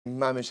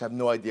Mamish have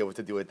no idea what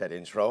to do with that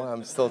intro.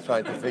 I'm still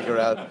trying to figure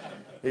out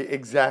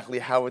exactly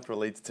how it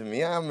relates to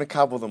me. I'm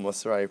Mekabel the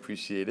Musar. I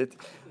appreciate it.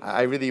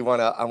 I really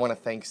wanna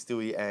thank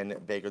Stewie and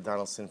Baker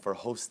Donaldson for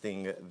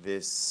hosting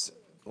this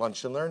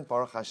Lunch and Learn.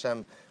 Baruch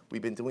Hashem,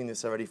 we've been doing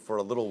this already for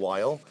a little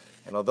while.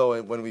 And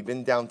although when we've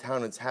been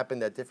downtown, it's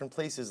happened at different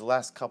places, the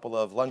last couple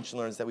of Lunch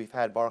and Learns that we've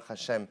had, Baruch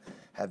Hashem,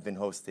 have been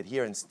hosted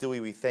here. And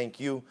Stewie, we thank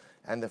you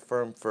and the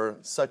firm for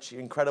such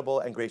incredible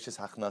and gracious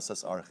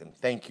Hachnasas Archim.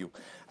 Thank you.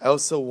 I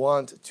also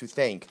want to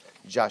thank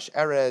Josh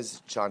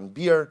Erez, John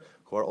Beer,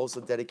 who are also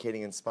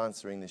dedicating and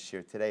sponsoring this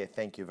year today.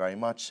 Thank you very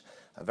much.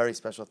 A very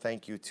special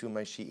thank you to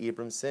Maishi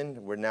Abramson.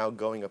 We're now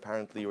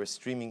we're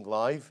streaming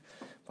live.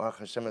 Baruch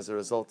Hashem, as a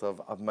result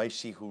of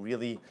Maishi, who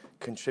really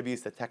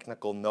contributes the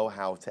technical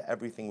know-how to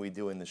everything we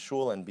do in the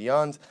shul and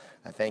beyond.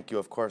 I thank you,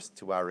 of course,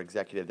 to our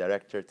executive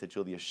director, to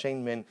Julia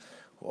Shainman,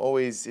 who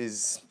always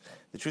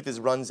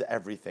runs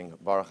everything,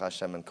 Baruch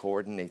Hashem, and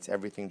coordinates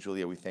everything.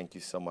 Julia, we thank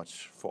you so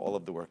much for all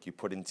of the work you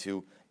put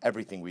into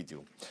everything we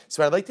do.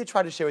 So what I'd like to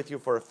try to share with you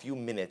for a few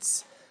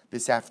minutes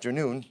this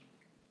afternoon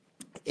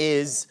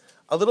is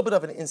a little bit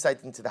of an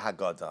insight into the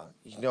Haggadah.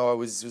 You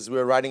know, as we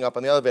were riding up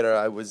on the elevator,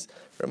 I was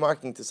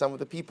remarking to some of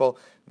the people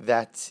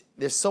that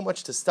there's so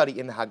much to study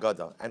in the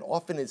Haggadah, and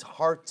often it's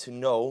hard to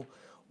know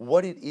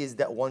what it is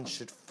that one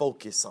should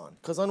focus on.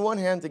 Because on one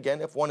hand,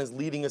 again, if one is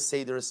leading a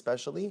Seder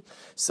especially,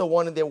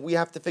 we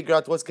have to figure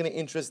out what's going to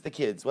interest the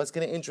kids, what's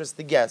going to interest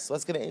the guests,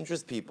 what's going to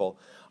interest people.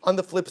 On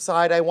the flip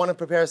side, I want to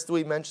prepare, as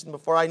Stewie mentioned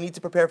before, I need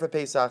to prepare for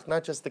Pesach,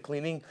 not just the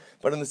cleaning,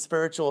 but in the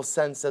spiritual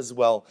sense as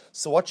well.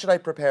 So what should I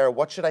prepare?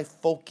 What should I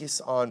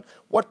focus on?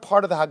 What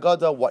part of the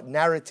Haggadah, what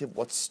narrative,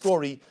 what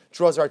story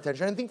draws our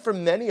attention? And I think for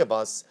many of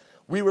us,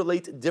 we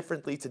relate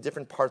differently to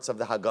different parts of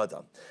the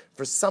Haggadah.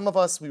 For some of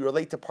us, we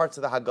relate to parts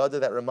of the Haggadah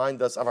that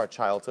remind us of our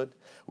childhood.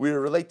 We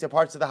relate to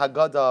parts of the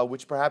Haggadah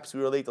which perhaps we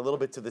relate a little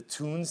bit to the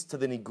tunes, to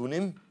the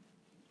nigunim.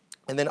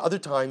 And then other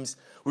times,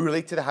 we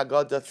relate to the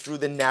Haggadah through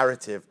the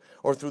narrative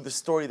or through the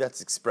story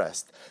that's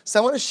expressed. So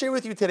I want to share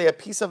with you today a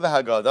piece of the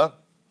Haggadah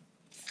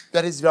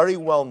that is very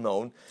well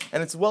known,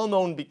 and it's well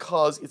known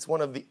because it's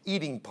one of the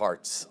eating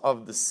parts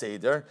of the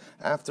Seder.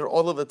 After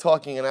all of the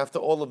talking and after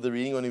all of the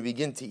reading, when we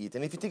begin to eat.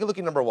 And if you take a look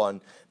at number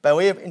one, by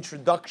way of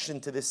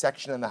introduction to this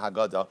section in the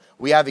Haggadah,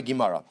 we have a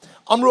Gemara.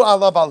 Amru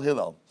alav al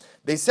Hillel.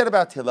 They said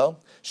about Hillel,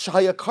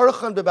 Shahaya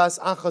karchan bebas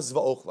achas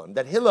va'ochlan,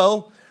 that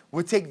Hillel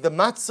would take the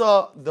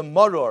matzah, the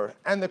maror,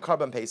 and the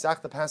karban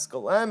Pesach, the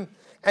Paschal lamb,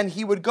 and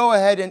he would go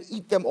ahead and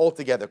eat them all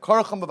together.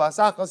 Karchan bebas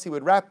achas, he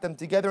would wrap them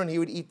together and he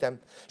would eat them.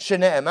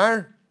 Shene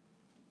emar,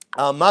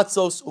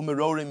 matzos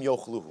umirorim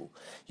yochluhu.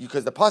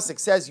 Because the pasuk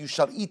says, you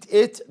shall eat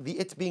it, the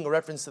it being a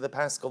reference to the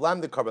Paschal lamb,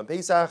 the Karban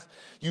Pesach,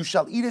 you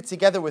shall eat it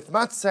together with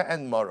matzah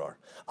and maror.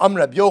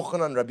 Rabbi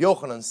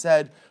Yochanan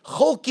said,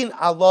 Cholkin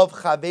alav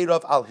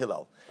chaveirav al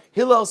Hillel.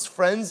 Hillel's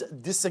friends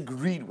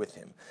disagreed with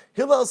him.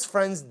 Hillel's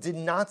friends did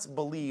not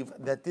believe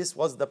that this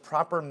was the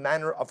proper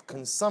manner of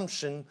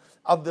consumption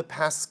of the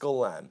Paschal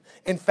lamb.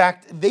 In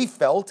fact, they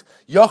felt,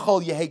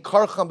 Yachol yehe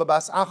karcham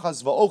babas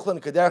achas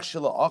va'ochlan kaderch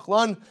shela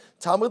achlan,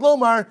 Talmud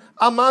lomar,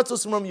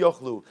 amatos mram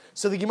yochlu.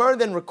 So the Gemara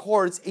then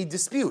records a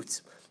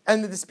dispute.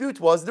 And the dispute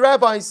was, the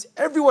rabbis,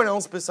 everyone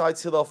else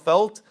besides Hillel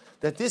felt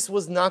that this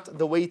was not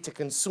the way to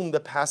consume the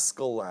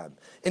Paschal lamb.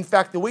 In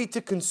fact, the way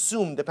to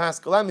consume the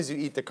Paschal lamb is you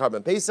eat the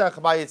Karban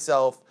Pesach by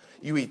itself,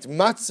 you eat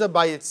matzah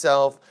by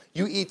itself,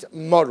 you eat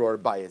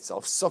maror by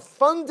itself. So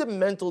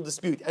fundamental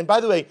dispute. And by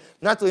the way,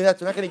 not only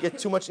that, we're not going to get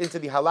too much into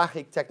the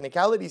halachic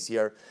technicalities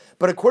here,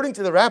 but according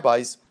to the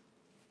rabbis,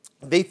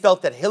 they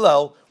felt that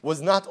Hillel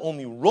was not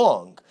only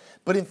wrong,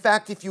 but in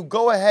fact, if you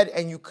go ahead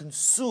and you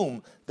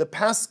consume the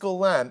Paschal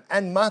lamb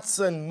and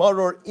matzah and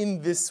maror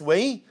in this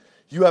way,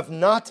 you have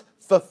not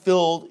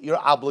fulfilled your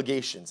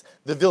obligations.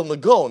 The Vilna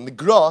Gaon, the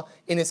Gra,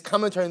 in his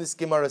commentary on this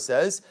Gemara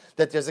says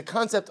that there's a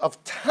concept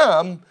of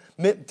tam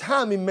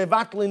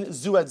mevatlin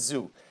zu at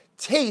zu.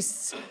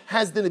 Tastes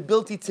has the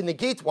ability to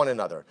negate one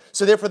another.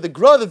 So therefore the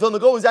Gra, the Vilna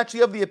Gaon, is actually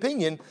of the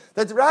opinion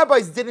that the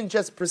rabbis didn't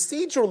just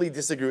procedurally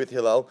disagree with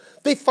Hillel,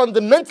 they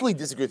fundamentally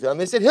disagree with Hillel.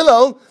 And they said,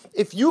 Hillel,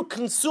 if you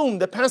consume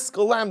the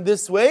Paschal lamb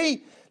this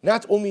way,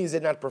 not only is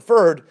it not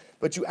preferred,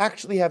 but you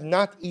actually have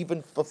not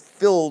even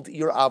fulfilled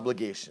your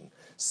obligation.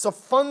 So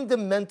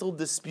fundamental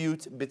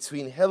dispute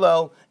between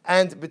Hillel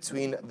and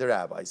between the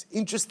rabbis.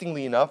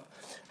 Interestingly enough,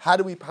 how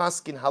do we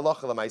paskin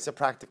halacha l'maisa,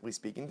 practically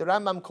speaking? The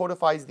Rambam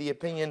codifies the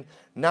opinion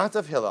not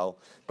of Hillel,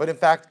 but in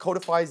fact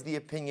codifies the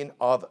opinion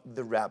of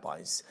the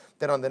rabbis.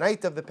 That on the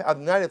night of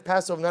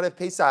Passover, night of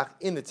Pesach,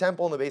 in the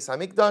temple, in the Beis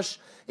HaMikdash,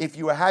 if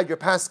you had your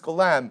Paschal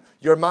lamb,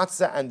 your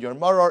matzah, and your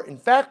maror, in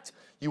fact,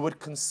 you would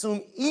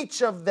consume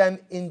each of them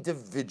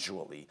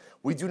individually.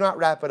 We do not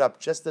wrap it up.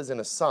 Just as an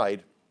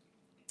aside,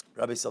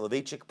 Rabbi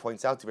Soloveitchik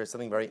points out to me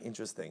something very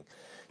interesting.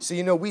 So,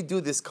 you know, we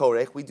do this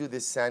korech, we do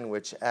this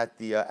sandwich at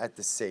the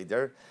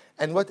Seder,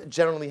 and what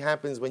generally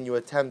happens when you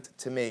attempt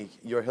to make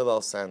your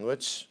Hillel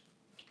sandwich?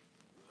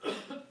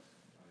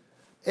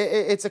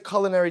 it's a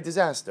culinary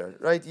disaster,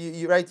 right?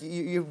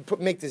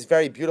 Make this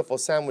very beautiful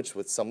sandwich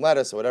with some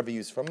lettuce or whatever you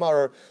use for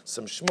maror,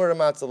 some shmura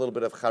matzah, a little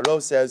bit of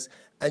charoses,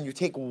 and you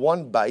take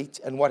one bite,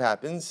 and what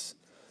happens?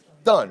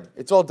 Done.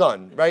 It's all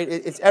done, right?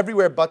 It's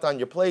everywhere but on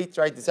your plate,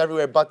 right? It's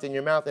everywhere but in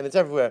your mouth, and it's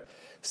everywhere.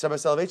 So Rabbi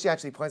Soloveitchik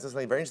actually points out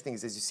something very interesting. He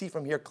says, you see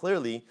from here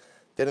clearly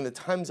that in the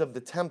times of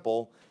the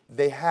temple,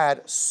 they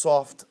had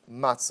soft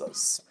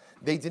matzahs.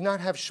 They did not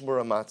have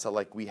shmura matzah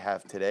like we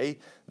have today.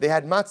 They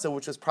had matzah,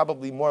 which was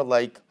probably more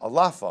like a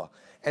lafa.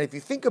 And if you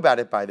think about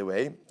it, by the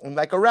way, and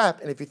like a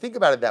wrap, and if you think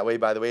about it that way,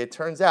 by the way, it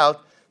turns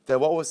out that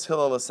what was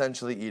Hillel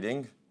essentially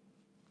eating?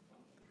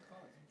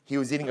 He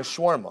was eating a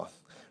shawarma,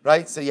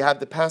 right? So you have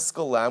the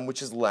paschal lamb,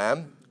 which is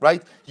lamb,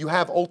 right? You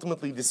have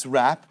ultimately this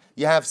wrap.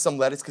 You have some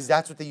lettuce, because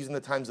that's what they used in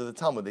the times of the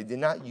Talmud. They did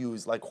not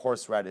use like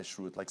horseradish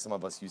root like some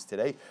of us use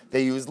today.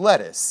 They used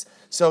lettuce.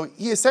 So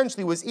he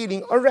essentially was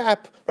eating a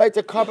wrap, right?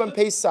 A Korban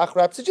Pesach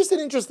wrap. So just an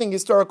interesting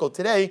historical.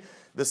 Today,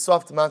 the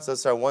soft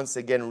matzahs are once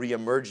again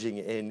re-emerging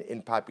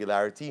in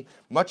popularity,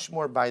 much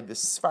more by the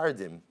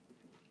Sfardim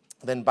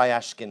than by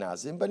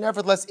Ashkenazim, but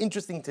nevertheless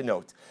interesting to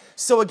note.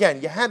 So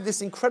again, you have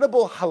this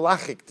incredible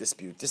halachic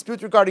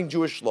dispute regarding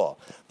Jewish law.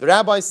 The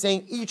rabbi is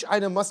saying each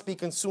item must be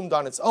consumed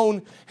on its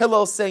own.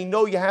 Hillel saying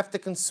no, you have to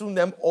consume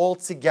them all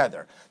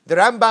together. The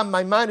Rambam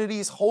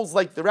Maimonides holds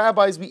like the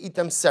rabbis, we eat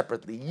them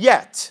separately.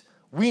 Yet,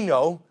 we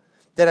know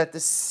that at the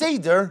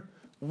Seder,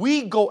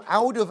 we go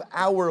out of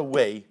our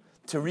way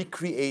to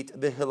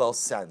recreate the Hillel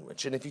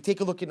sandwich. And if you take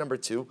a look at number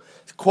 2,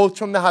 quote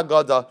from the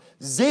Haggadah,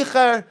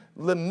 Zecher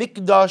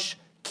leMikdash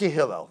ki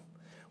Hillel.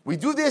 We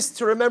do this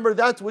to remember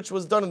that which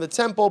was done in the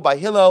temple by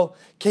Hillel.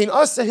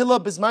 This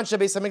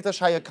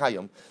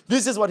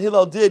is what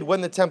Hillel did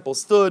when the temple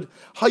stood.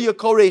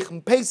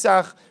 Korech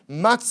Pesach,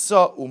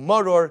 matzah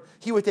umaror.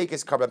 He would take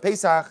his Korban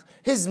Pesach,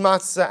 his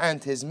matzah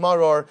and his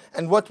maror,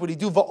 and what would he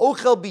do?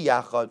 Va'ochel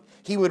biyachad.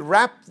 He would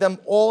wrap them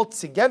all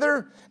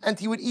together, and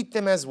he would eat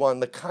them as one.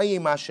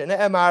 L'kayim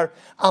shene'emar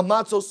al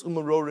matzos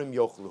umarorim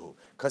yochluhu.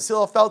 Because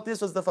Hillel felt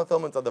this was the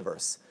fulfillment of the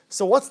verse.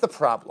 So what's the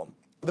problem?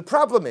 The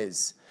problem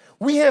is,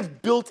 we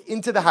have built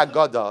into the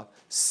Haggadah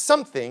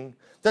something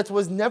that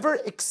was never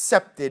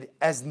accepted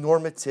as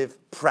normative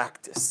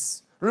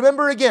practice.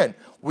 Remember again,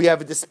 we have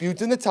a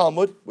dispute in the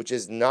Talmud, which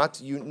is not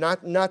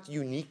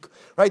unique,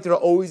 right? There are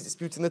always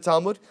disputes in the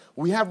Talmud.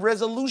 We have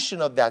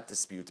resolution of that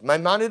dispute.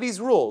 Maimonides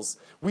rules.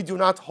 We do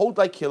not hold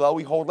like Hillel,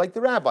 we hold like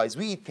the rabbis.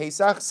 We eat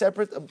Pesach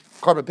separate,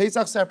 Korban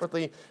Pesach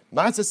separately,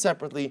 Matzah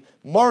separately,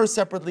 Maror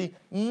separately,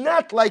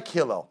 not like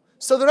Hillel.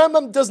 So the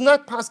Rambam does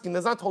not paskin,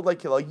 does not hold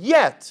like Hillel.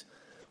 Yet,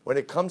 when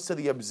it comes to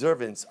the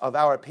observance of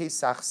our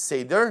Pesach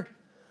Seder,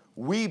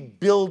 we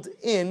build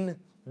in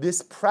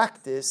this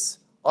practice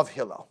of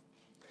Hillel.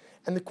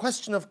 And the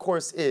question, of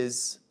course,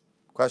 is,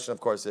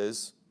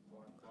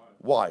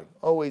 why?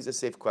 Always a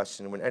safe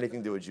question when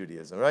anything to do with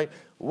Judaism, right?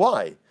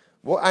 Why?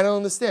 Well, I don't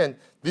understand.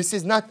 This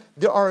is not,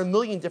 there are a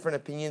million different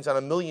opinions on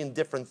a million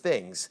different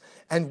things.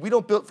 And we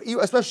don't build,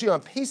 especially on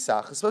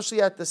Pesach,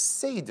 especially at the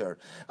Seder,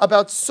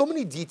 about so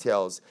many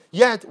details.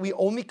 Yet, we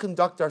only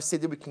conduct our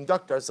Seder, we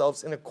conduct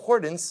ourselves in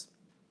accordance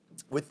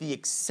with the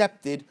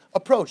accepted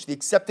approach, the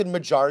accepted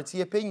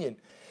majority opinion.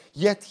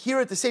 Yet, here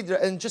at the Seder,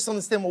 and just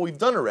understand what we've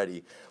done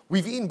already,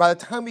 we've eaten, by the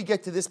time we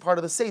get to this part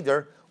of the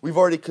Seder, we've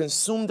already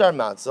consumed our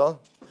matzah,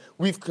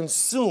 we've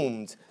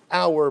consumed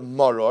our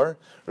maror.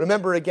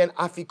 Remember again,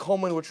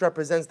 afikomen, which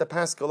represents the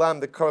paschal lamb,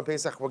 the Korban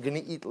Pesach, we're going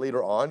to eat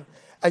later on.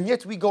 And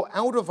yet we go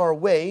out of our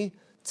way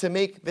to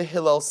make the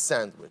Hillel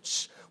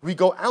sandwich. We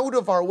go out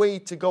of our way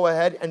to go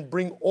ahead and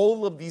bring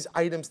all of these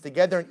items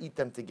together and eat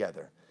them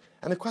together.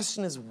 And the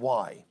question is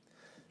why?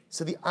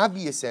 So the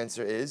obvious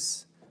answer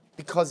is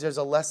because there's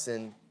a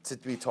lesson to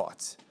be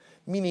taught.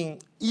 Meaning,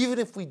 even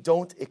if we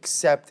don't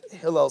accept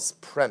Hillel's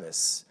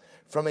premise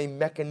from a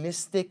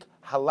mechanistic,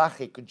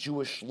 halachic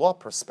Jewish law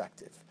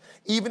perspective,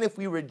 even if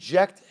we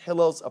reject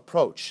Hillel's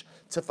approach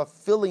to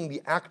fulfilling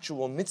the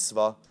actual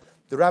mitzvah,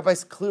 the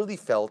rabbis clearly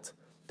felt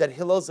that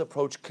Hillel's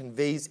approach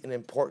conveys an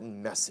important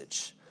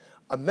message,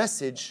 a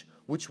message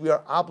which we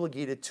are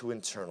obligated to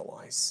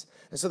internalize.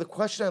 And so the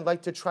question I'd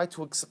like to try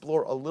to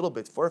explore a little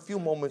bit for a few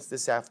moments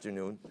this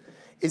afternoon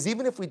is,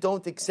 even if we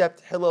don't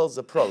accept Hillel's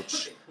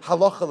approach,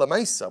 halacha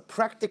l'maisa,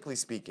 practically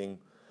speaking,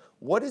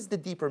 what is the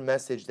deeper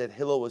message that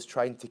Hillel was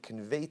trying to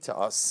convey to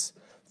us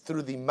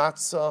through the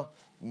matzah,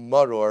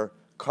 maror,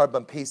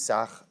 Korban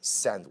Pesach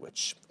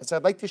sandwich? And so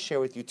I'd like to share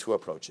with you 2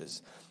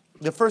 approaches.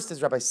 The first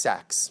is Rabbi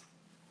Sachs.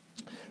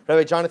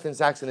 Rabbi Jonathan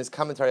Sachs in his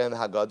commentary on the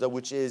Haggadah,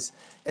 which is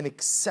an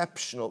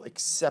exceptional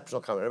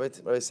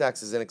comment. Rabbi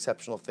Sachs is an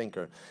exceptional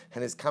thinker,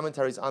 and his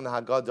commentaries on the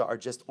Haggadah are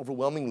just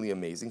overwhelmingly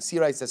amazing. See, he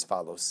writes as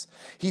follows.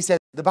 He said,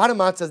 the bottom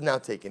matzah is now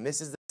taken.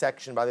 This is the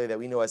section, by the way, that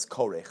we know as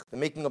Korech, the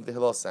making of the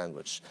Hillel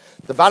sandwich.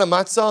 The bottom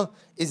matzah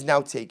is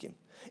now taken.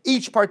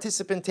 Each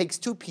participant takes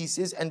 2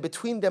 pieces, and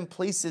between them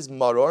places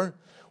maror,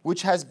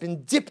 which has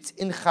been dipped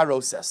in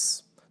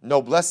charoses.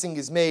 No blessing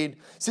is made,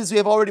 since we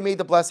have already made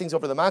the blessings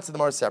over the matzah and the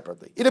maror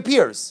separately. It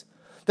appears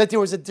that there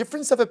was a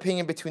difference of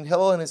opinion between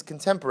Hillel and his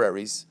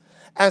contemporaries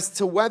as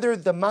to whether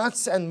the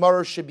matzah and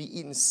maror should be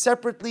eaten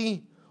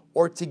separately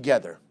or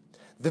together.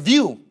 The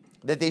view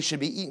that they should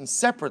be eaten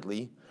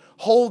separately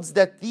holds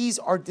that these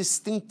are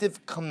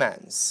distinctive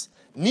commands,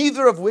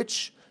 neither of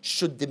which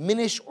should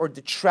diminish or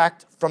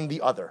detract from the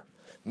other.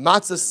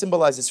 Matzah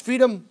symbolizes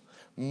freedom.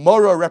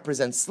 Maror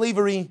represents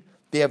slavery.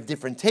 They have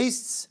different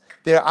tastes.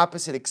 They are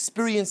opposite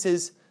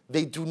experiences.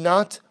 They do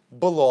not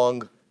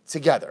belong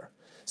together.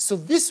 So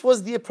this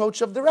was the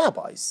approach of the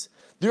rabbis.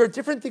 There are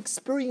different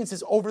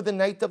experiences over the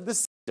night of the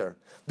Seder.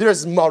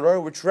 There's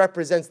maror, which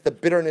represents the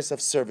bitterness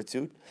of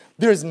servitude.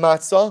 There's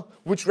matzah,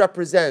 which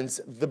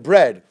represents the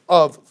bread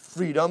of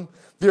freedom.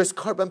 There's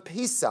Korban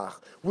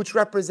Pesach, which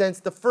represents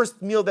the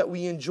first meal that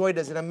we enjoyed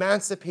as an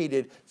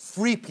emancipated,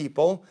 free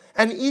people.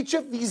 And each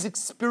of these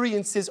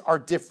experiences are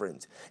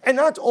different. And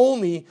not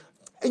only,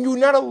 and you're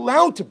not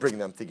allowed to bring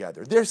them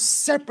together. They're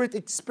separate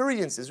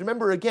experiences.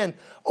 Remember, again,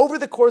 over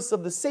the course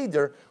of the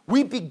Seder,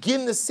 we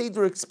begin the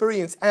Seder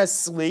experience as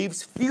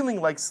slaves, feeling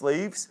like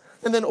slaves.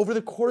 And then over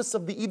the course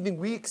of the evening,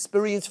 we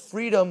experience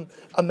freedom,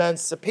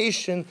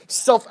 emancipation,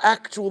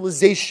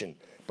 self-actualization.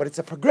 But it's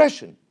a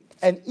progression.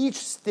 And each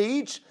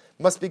stage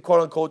must be,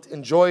 quote unquote,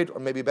 enjoyed, or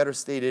maybe better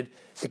stated,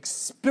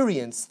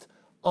 experienced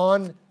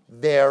on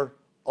their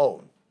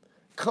own.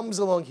 Comes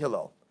along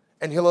Hillel,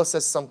 and Hillel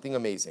says something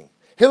amazing.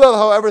 Hillel,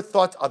 however,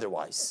 thought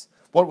otherwise.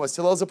 What was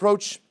Hillel's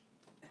approach?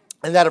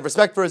 And out of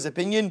respect for his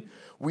opinion,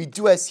 we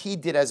do as he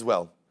did as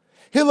well.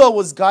 Hillel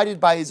was guided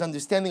by his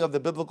understanding of the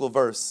biblical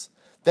verse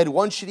that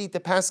one should eat the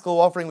paschal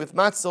offering with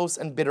matzos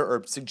and bitter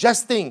herbs,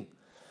 suggesting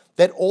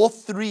that all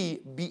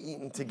three be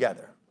eaten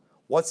together.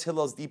 What's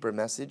Hillel's deeper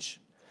message?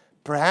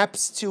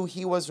 Perhaps, too,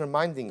 he was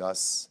reminding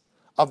us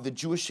of the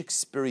Jewish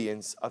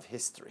experience of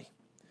history.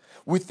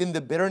 Within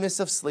the bitterness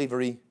of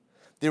slavery,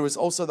 there was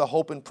also the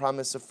hope and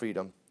promise of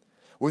freedom.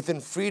 Within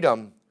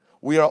freedom,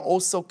 we are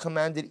also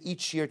commanded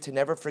each year to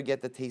never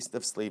forget the taste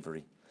of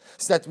slavery,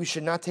 so that we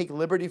should not take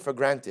liberty for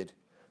granted,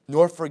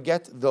 nor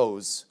forget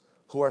those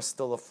who are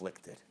still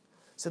afflicted.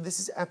 So this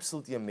is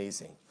absolutely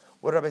amazing.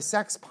 What Rabbi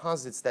Sachs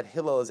posits that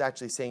Hillel is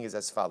actually saying is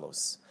as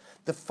follows.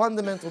 The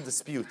fundamental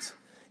dispute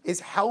is,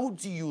 how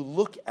do you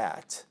look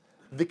at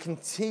the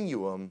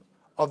continuum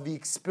of the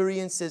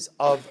experiences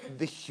of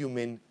the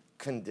human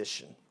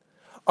condition?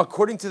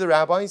 According to the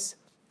rabbis,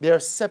 they are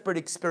separate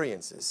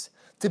experiences,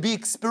 to be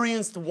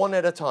experienced one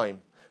at a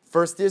time.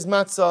 First there's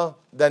matzah,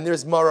 then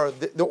there's maror.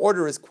 The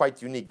order is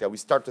quite unique, that we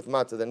start with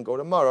matzah, then go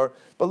to maror.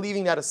 But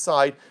leaving that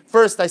aside,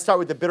 first I start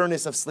with the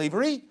bitterness of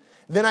slavery,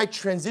 then I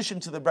transition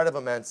to the bread of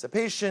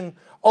emancipation,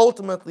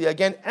 ultimately,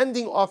 again,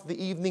 ending off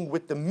the evening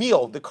with the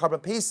meal, the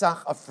Korban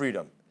Pesach of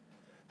freedom.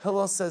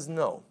 Hillel says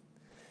no.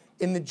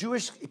 In the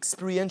Jewish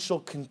experiential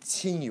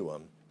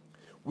continuum,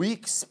 we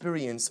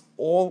experience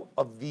all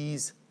of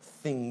these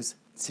things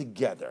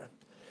together.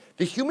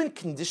 The human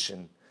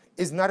condition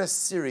is not a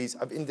series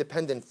of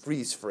independent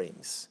freeze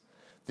frames.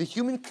 The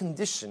human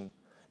condition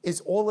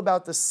is all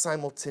about the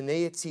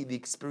simultaneity, the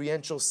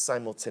experiential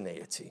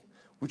simultaneity,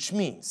 which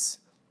means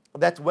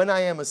that when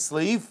I am a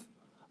slave,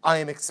 I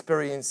am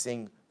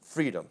experiencing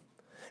freedom.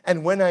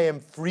 And when I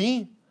am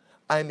free,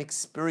 I am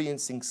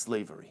experiencing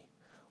slavery.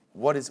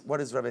 What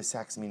does Rabbi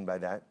Sachs mean by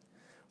that?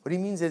 What he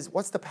means is,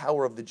 what's the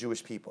power of the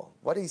Jewish people?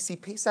 What do you see?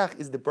 Pesach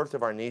is the birth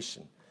of our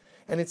nation.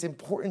 And it's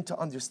important to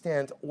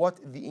understand what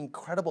the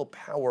incredible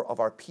power of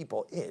our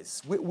people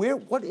is.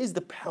 What is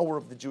the power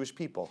of the Jewish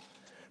people?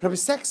 Rabbi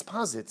Sachs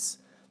posits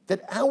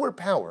that our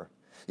power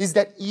is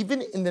that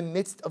even in the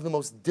midst of the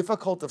most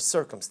difficult of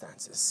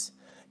circumstances,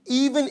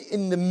 even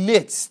in the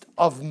midst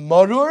of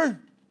maror,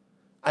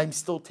 I'm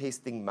still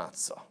tasting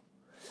matzah.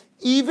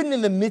 Even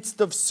in the midst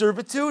of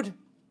servitude,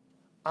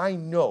 I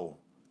know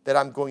that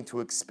I'm going to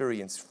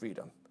experience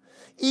freedom.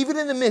 Even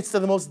in the midst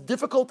of the most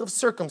difficult of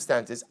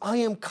circumstances, I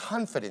am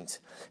confident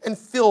and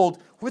filled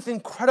with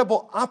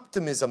incredible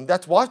optimism.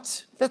 That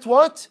what?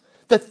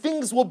 That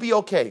things will be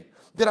okay.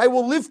 That I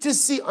will live to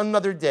see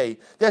another day.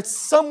 That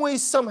some way,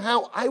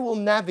 somehow, I will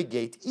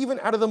navigate, even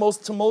out of the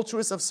most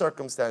tumultuous of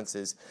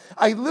circumstances.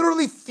 I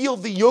literally feel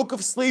the yoke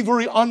of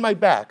slavery on my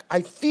back.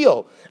 I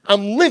feel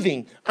I'm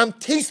living, I'm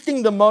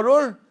tasting the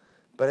maror,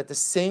 but at the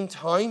same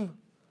time,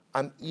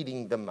 I'm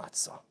eating the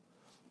matzah.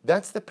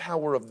 That's the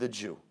power of the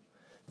Jew.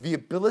 The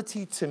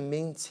ability to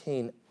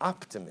maintain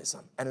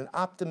optimism and an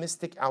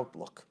optimistic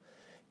outlook,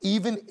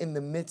 even in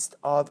the midst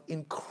of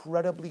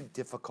incredibly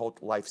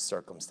difficult life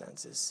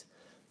circumstances.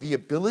 The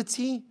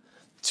ability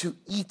to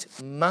eat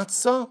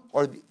matzah,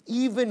 or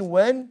even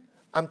when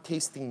I'm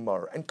tasting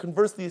maror. And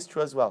conversely is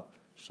true as well.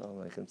 Shalom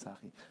Aleichem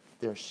Tzachi.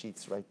 There are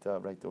sheets right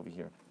over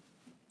here.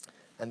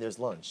 And there's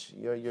lunch.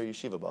 You're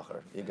yeshiva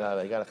bacher. You got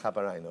a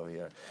chaparine over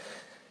here.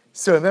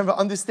 So remember,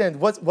 understand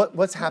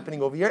what's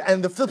happening over here.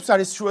 And the flip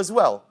side is true as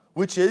well,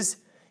 which is,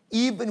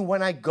 even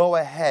when I go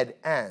ahead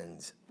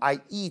and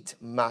I eat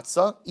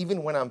matzah,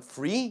 even when I'm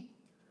free,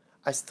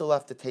 I still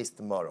have to taste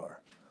the maror.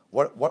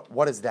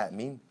 What does that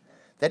mean?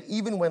 That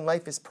even when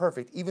life is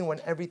perfect, even when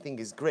everything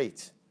is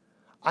great,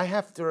 I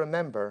have to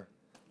remember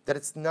that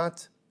it's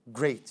not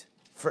great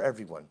for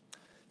everyone.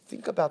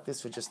 Think about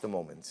this for just a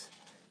moment.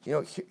 You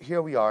know,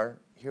 here we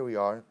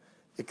are,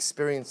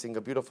 experiencing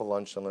a beautiful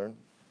lunch and learn.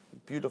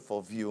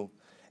 beautiful view.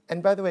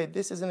 And by the way,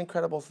 this is an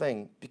incredible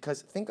thing,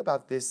 because think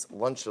about this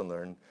lunch and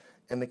learn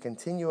in the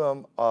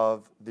continuum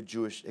of the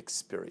Jewish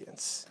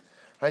experience.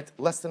 Right?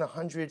 Less than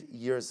 100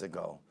 years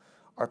ago,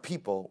 our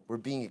people were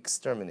being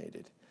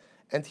exterminated.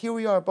 And here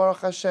we are,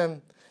 Baruch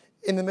Hashem,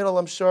 in the middle,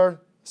 I'm sure,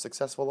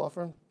 successful law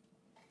firm?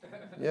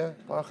 Yeah,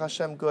 Baruch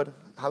Hashem, good.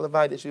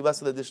 Halavai, there should be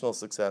less of additional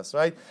success,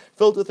 right?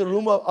 Filled with a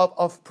room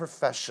of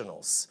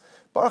professionals.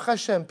 Baruch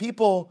Hashem,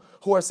 people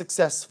who are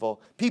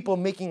successful, people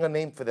making a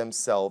name for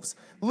themselves,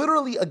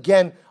 literally,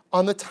 again,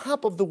 on the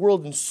top of the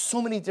world in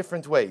so many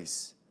different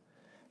ways.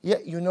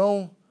 Yet, you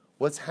know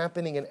what's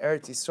happening in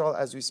Eretz Yisrael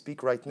as we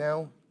speak right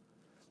now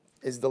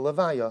is the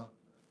Levaya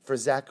for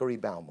Zachary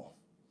Baumel.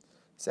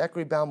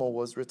 Zachary Baumel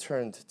was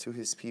returned to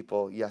his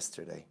people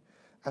yesterday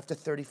after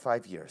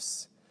 35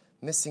 years.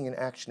 Missing in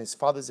action. His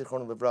father,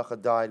 Zichron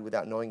Livracha, died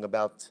without knowing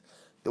about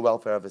the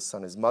welfare of his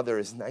son. His mother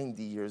is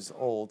 90 years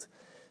old.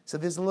 So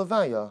there's a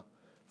Levaya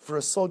for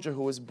a soldier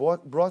who was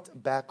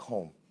brought back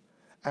home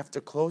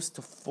after close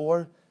to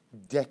 4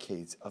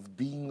 decades of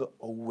being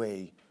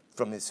away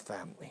from his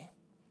family.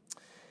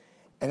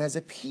 And as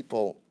a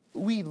people,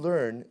 we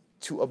learn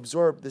to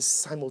absorb this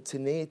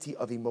simultaneity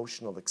of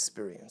emotional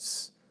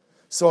experience.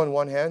 So on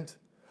one hand,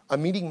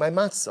 I'm eating my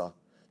matzah.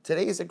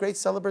 Today is a great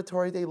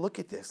celebratory day. Look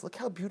at this. Look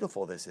how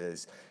beautiful this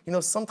is. You know,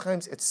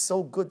 sometimes it's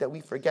so good that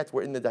we forget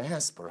we're in the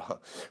diaspora.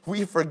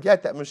 We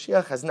forget that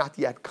Mashiach has not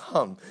yet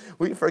come.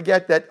 We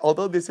forget that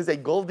although this is a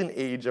golden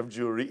age of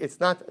Jewry,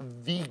 it's not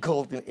the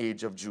golden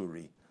age of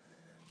Jewry.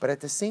 But at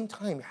the same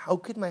time, how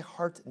could my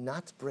heart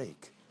not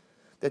break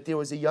that there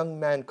was a young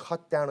man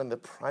cut down in the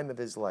prime of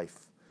his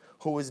life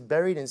who was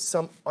buried in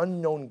some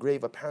unknown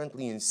grave,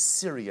 apparently in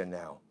Syria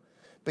now,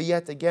 but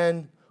yet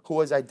again, who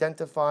was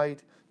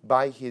identified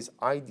by his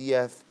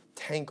IDF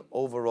tank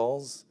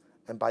overalls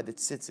and by the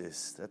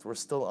tzitzis that were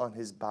still on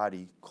his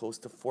body close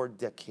to 4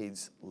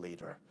 decades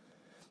later.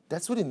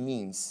 That's what it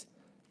means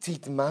to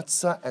eat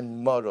matzah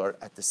and maror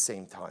at the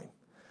same time.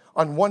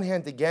 On one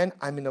hand, again,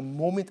 I'm in a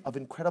moment of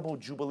incredible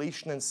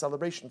jubilation and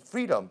celebration,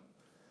 freedom.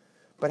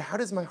 But how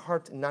does my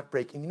heart not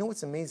break? And you know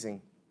what's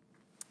amazing?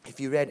 If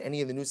you read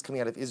any of the news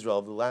coming out of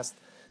Israel the last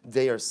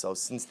day or so,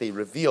 since they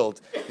revealed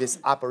this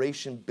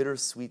Operation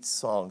Bittersweet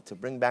Song to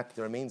bring back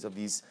the remains of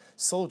these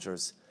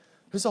soldiers,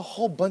 there's a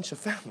whole bunch of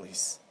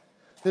families.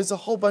 There's a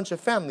whole bunch of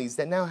families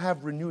that now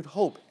have renewed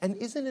hope. And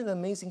isn't it an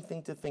amazing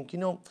thing to think, you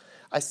know,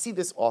 I see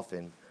this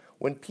often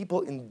when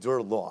people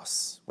endure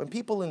loss. When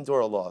people endure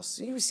a loss,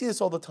 you see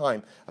this all the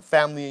time. A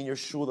family in your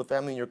shul, a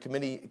family in your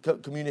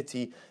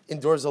community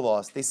endures a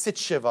loss. They sit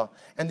Shiva,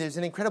 and there's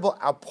an incredible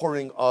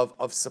outpouring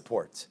of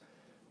support.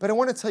 But I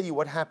want to tell you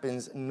what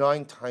happens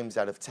 9 times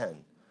out of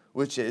 10,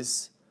 which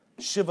is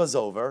Shiva's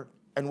over,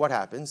 and what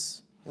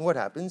happens? And what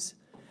happens?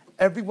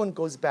 Everyone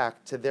goes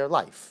back to their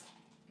life.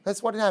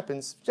 That's what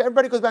happens.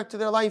 Everybody goes back to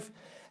their life,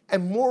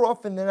 and more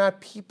often than not,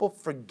 people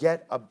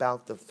forget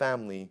about the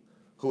family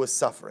who is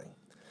suffering.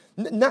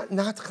 Not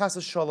chas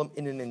v'shalom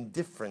in an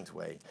indifferent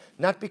way,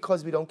 not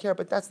because we don't care,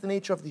 but that's the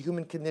nature of the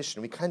human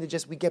condition. We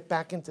get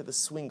back into the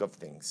swing of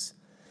things.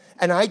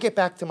 And I get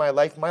back to my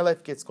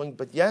life gets going,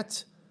 but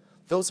yet,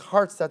 those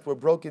hearts that were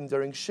broken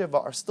during Shiva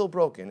are still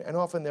broken, and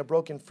often they're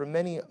broken for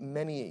many,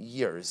 many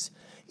years,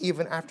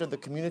 even after the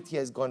community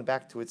has gone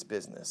back to its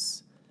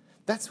business.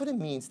 That's what it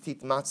means to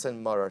eat matzah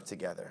and maror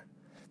together.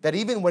 That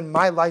even when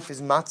my life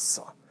is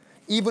matzah,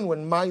 even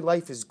when my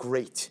life is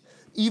great,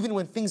 even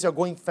when things are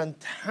going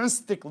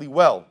fantastically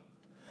well,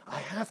 I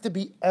have to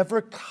be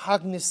ever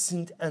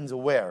cognizant and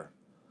aware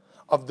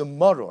of the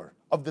maror,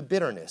 of the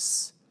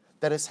bitterness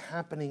that is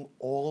happening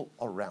all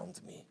around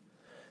me.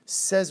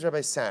 Says Rabbi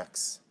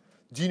Sachs,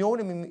 do you know what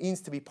it means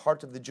to be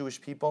part of the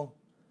Jewish people?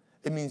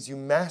 It means you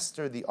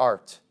master the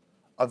art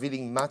of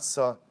eating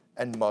matzah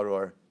and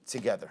maror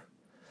together.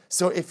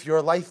 So if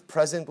your life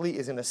presently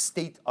is in a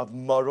state of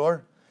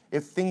maror,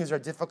 if things are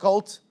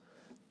difficult,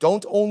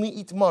 don't only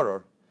eat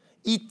maror,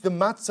 eat the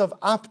matzah of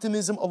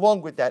optimism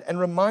along with that, and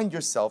remind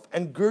yourself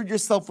and gird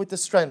yourself with the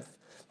strength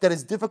that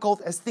as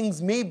difficult as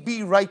things may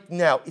be right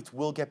now, it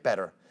will get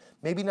better.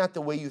 Maybe not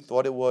the way you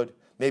thought it would,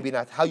 maybe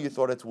not how you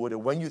thought it would or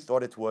when you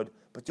thought it would,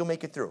 but you'll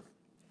make it through.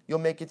 You'll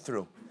make it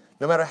through.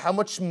 No matter how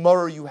much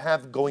maror you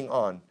have going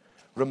on,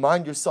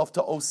 remind yourself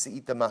to also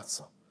eat the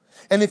matzah.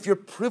 And if you're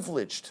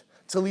privileged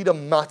to lead a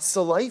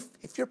matzah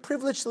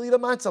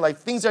life,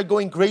 things are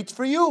going great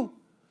for you,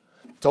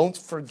 don't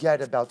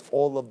forget about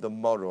all of the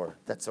maror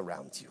that's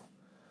around you.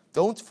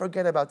 Don't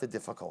forget about the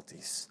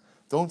difficulties.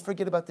 Don't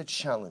forget about the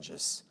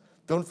challenges.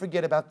 Don't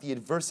forget about the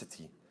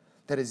adversity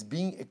that is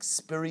being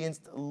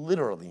experienced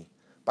literally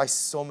by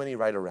so many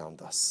right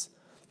around us.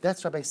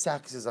 That's Rabbi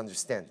Sachs'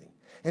 understanding.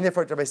 And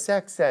therefore, what Rabbi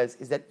Sachs says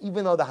is that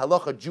even though the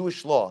halacha,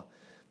 Jewish law,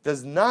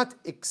 does not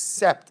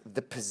accept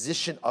the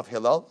position of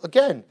Hillel,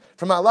 again,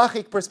 from a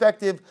halachic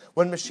perspective,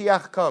 when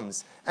Mashiach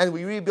comes and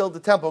we rebuild the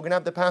temple, we're going to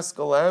have the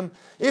Paschal Lamb.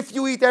 If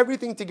you eat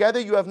everything together,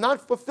 you have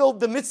not fulfilled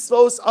the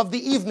mitzvos of the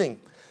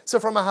evening. So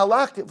from a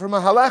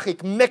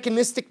halachic,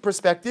 mechanistic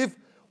perspective,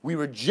 we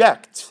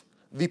reject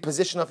the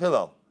position of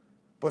Hillel.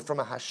 But from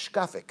a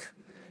hashkafic,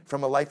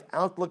 from a life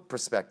outlook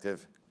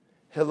perspective,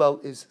 Hillel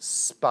is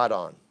spot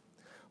on.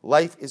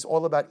 Life is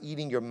all about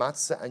eating your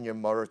matzah and your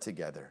maror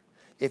together.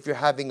 If you're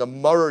having a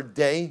maror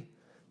day,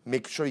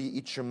 make sure you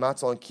eat your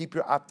matzah and keep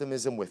your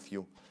optimism with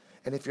you.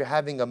 And if you're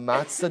having a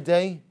matzah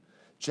day,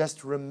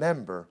 just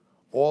remember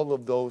all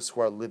of those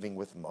who are living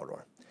with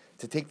maror.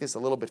 To take this a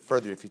little bit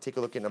further, if you take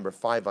a look at number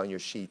 5 on your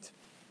sheet.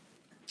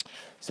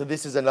 So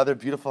this is another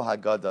beautiful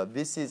Haggadah.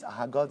 This is a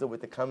Haggadah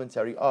with the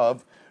commentary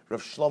of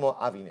Rav Shlomo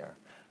Aviner.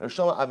 Rav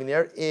Shlomo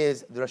Aviner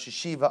is the Rosh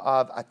Yeshiva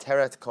of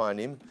Ateret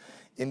Kohanim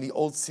in the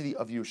old city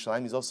of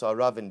Yerushalayim. He's also a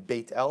Rav in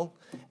Beit El.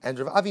 And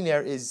Rav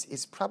Aviner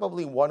is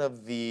probably one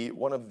of the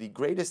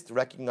greatest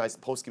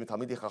recognized poskim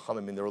Talmidei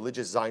Chachamim in the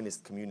religious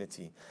Zionist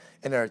community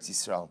in Eretz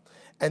Yisrael.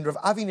 And Rav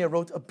Aviner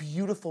wrote a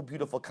beautiful,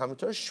 beautiful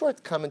commentary, a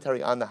short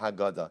commentary on the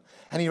Haggadah.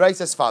 And he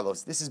writes as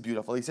follows. This is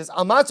beautiful. He says,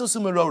 Amatzos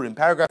u'merorim,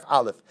 paragraph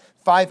Aleph,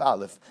 5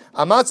 Aleph.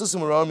 Amatzos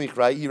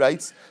u'merorim, he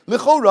writes,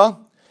 L'chora,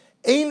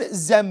 ein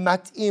ze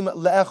mat'im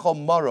le'echol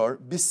maror,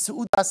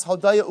 b'su'udas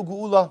hodaya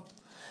u'gu'ula.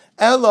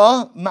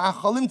 Ella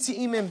ma'achalim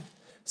ti'imim.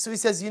 So he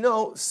says,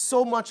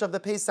 so much of the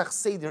Pesach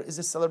Seder is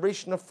a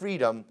celebration of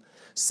freedom.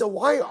 So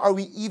why are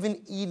we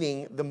even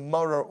eating the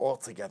maror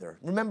altogether?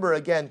 Remember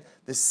again,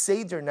 the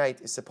Seder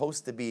night is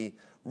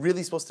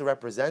really supposed to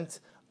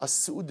represent a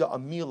su'udah, a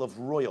meal of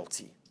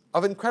royalty,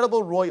 of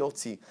incredible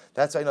royalty.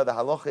 That's why the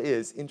halacha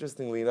is,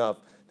 interestingly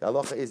enough, the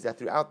halacha is that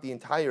throughout the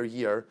entire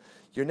year,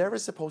 you're never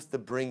supposed to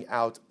bring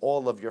out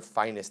all of your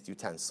finest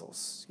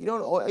utensils. You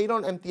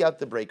don't empty out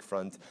the break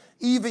front.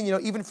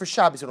 Even for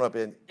Shabbos, you don't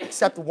open it,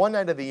 except one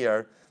night of the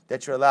year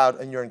that you're allowed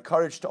and you're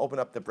encouraged to open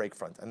up the break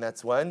front. And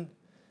that's when?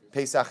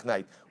 Pesach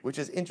night, which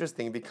is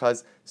interesting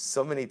because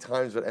so many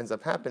times what ends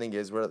up happening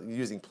is we're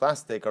using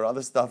plastic or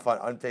other stuff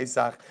on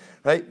Pesach,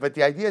 right? But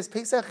the idea is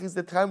Pesach is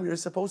the time where you're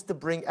supposed to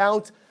bring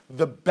out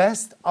the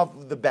best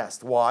of the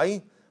best.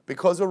 Why?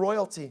 Because we're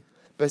royalty.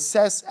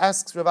 Beses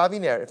asks Rav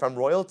Aviner, if I'm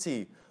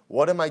royalty,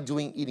 what am I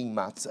doing eating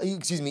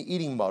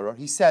eating maror?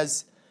 He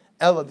says,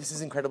 Ella, this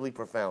is incredibly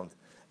profound.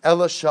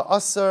 Ella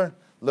sha'asar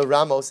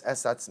l'ramos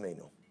es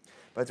atzmeinu.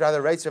 But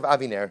rather, writes Rav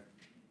Aviner,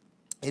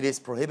 it is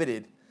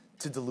prohibited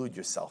to delude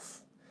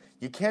yourself.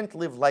 You can't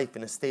live life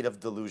in a state of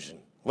delusion.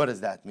 What does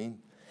that mean?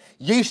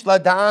 Yesh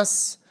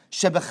ladas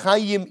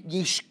shebechayim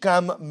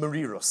yishkam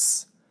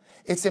merirus.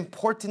 It's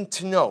important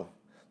to know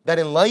that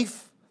in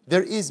life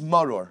there is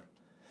maror.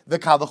 The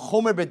kal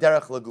v'chomer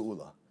b'derech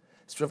l'geula.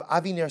 So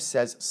Rav Aviner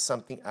says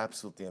something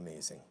absolutely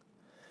amazing.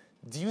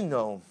 Do you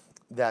know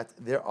that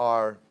there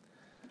are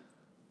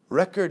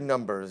record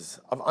numbers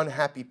of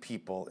unhappy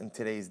people in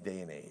today's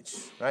day and age,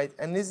 right?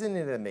 And isn't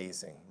it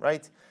amazing,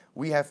 right?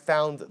 We have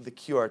found the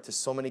cure to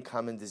so many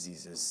common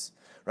diseases,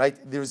 right?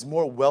 There's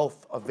more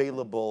wealth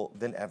available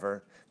than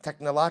ever.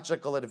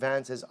 Technological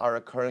advances are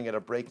occurring at a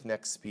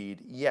breakneck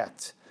speed,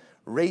 yet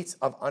rates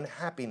of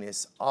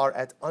unhappiness are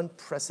at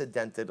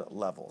unprecedented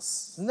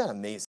levels. Isn't that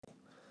amazing?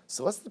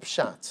 So what's the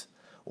pshat?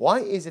 Why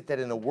is it that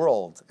in a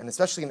world, and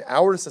especially in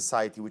our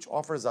society, which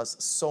offers us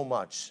so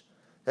much,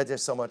 that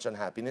there's so much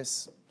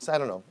unhappiness? So I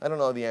don't know. I don't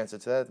know the answer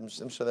to that.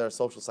 I'm sure there are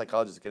social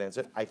psychologists who can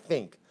answer it. I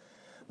think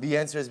the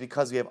answer is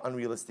because we have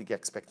unrealistic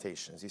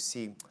expectations. You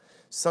see,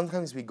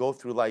 sometimes we go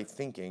through life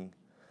thinking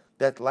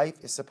that life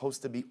is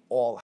supposed to be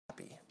all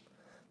happy,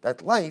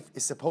 that life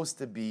is supposed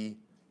to be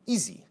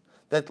easy,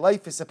 that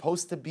life is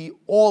supposed to be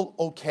all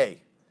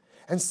okay.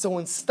 And so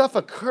when stuff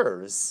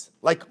occurs,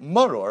 like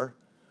maror,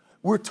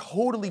 we're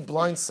totally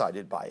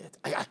blindsided by it.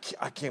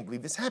 I can't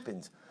believe this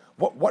happened.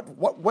 What went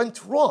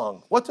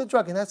wrong? What went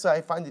wrong? And that's why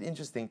I find it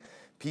interesting.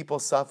 People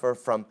suffer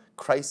from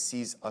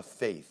crises of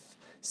faith.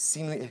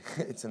 Seemingly,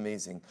 it's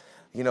amazing.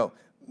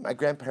 My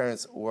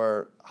grandparents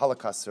were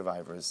Holocaust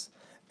survivors,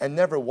 and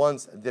never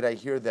once did I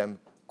hear them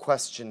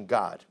question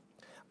God.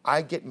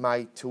 I get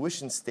my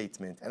tuition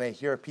statement, and I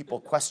hear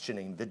people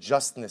questioning the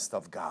justness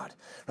of God.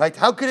 Right?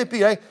 How could it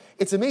be? Right?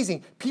 It's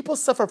amazing. People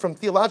suffer from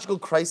theological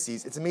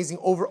crises. It's amazing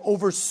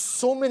over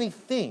so many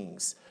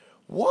things.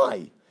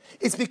 Why?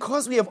 It's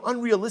because we have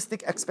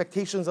unrealistic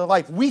expectations of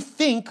life. We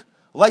think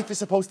life is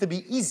supposed to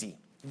be easy.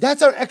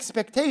 That's our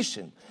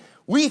expectation.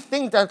 We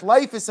think that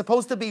life is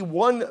supposed to be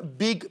one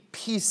big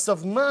piece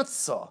of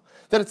matzah,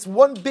 that it's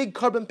one big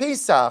Korban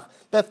Pesach,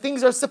 that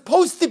things are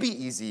supposed to be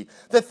easy,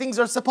 that things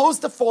are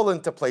supposed to fall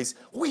into place.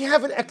 We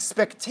have an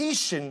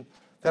expectation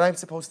that I'm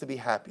supposed to be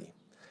happy.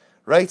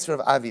 Writes Rav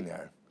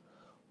Aviner,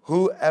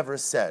 whoever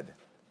said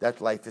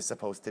that life is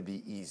supposed to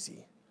be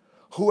easy?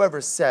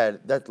 Whoever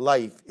said that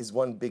life is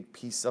one big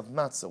piece of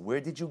matzah? Where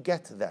did you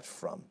get that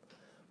from?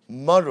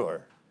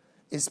 Maror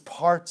is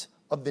part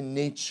of the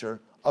nature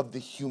of the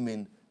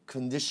human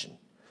condition.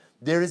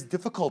 There is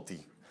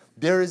difficulty.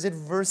 There is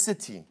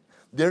adversity.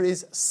 There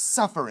is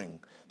suffering.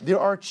 There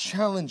are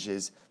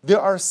challenges. There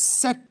are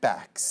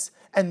setbacks.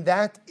 And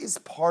that is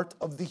part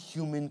of the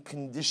human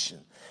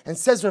condition. And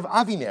says Rav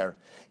Aviner,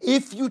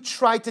 if you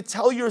try to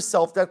tell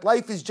yourself that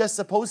life is just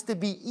supposed to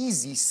be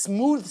easy,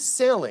 smooth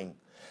sailing,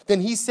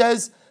 then he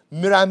says,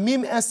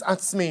 Miramim es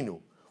atzmenu.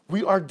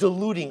 We are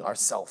deluding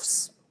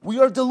ourselves. We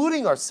are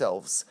deluding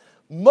ourselves.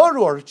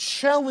 Maror,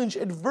 challenge,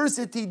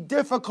 adversity,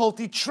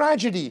 difficulty,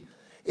 tragedy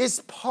is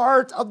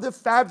part of the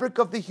fabric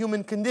of the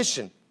human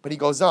condition. But he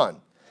goes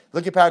on.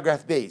 Look at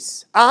paragraph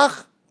base.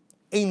 Ach,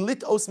 ein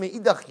litos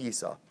me'idach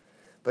yisa.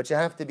 But you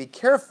have to be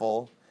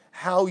careful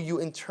how you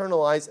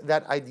internalize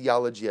that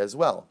ideology as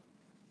well.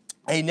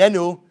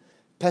 Einenu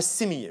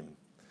pessimim.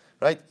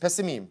 Right?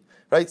 Pessimim.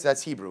 Right? So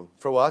that's Hebrew.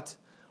 For what?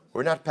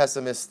 We're not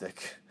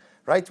pessimistic.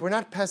 Right? We're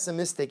not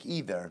pessimistic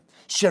either.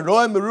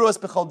 Sheroa meruas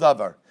b'chol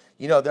davar.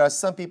 You know, there are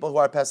some people who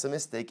are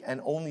pessimistic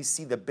and only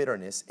see the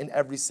bitterness in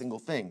every single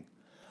thing.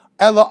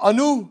 Ela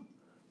anu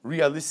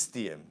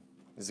realistium.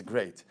 This is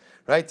great.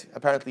 Right?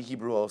 Apparently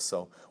Hebrew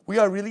also. We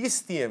are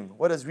realistium.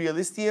 What is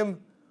realistium?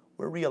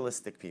 We're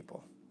realistic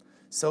people.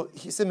 So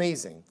he's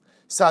amazing.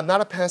 So I'm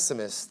not a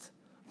pessimist.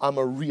 I'm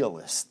a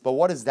realist. But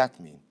what does that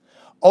mean?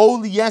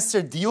 Ol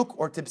yeser diuk,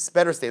 or to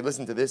better say,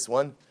 listen to this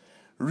one.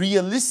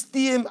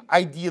 Realistium,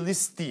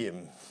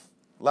 idealistium.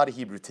 A lot of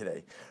Hebrew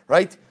today,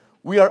 right?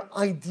 We are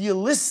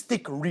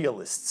idealistic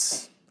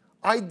realists.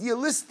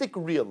 Idealistic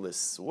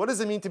realists. What does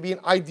it mean to be an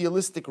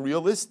idealistic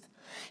realist?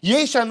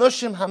 Yesh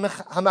anoshim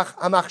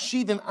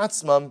hamachshidim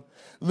atzmam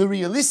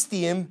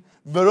l'realistium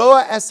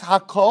v'roa es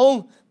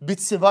hakol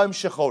b'tzivaim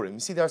shechorim. You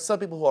see, there are some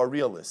people who are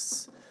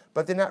realists,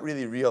 but they're not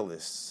really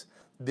realists.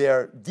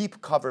 They're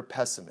deep cover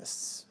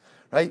pessimists.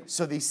 Right?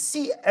 So they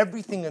see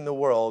everything in the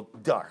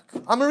world dark.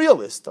 I'm a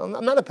realist. I'm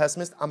not a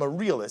pessimist. I'm a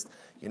realist.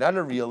 You're not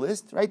a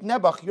realist, right?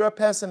 Nebuch, you're a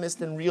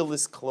pessimist in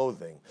realist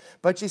clothing.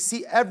 But you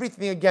see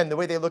everything, again, the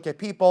way they look at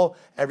people,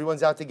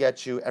 everyone's out to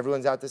get you,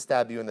 everyone's out to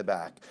stab you in the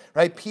back.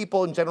 Right?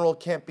 People in general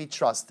can't be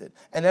trusted.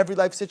 And every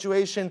life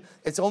situation,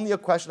 it's only a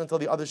question until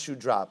the other shoe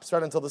drops,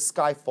 right? Until the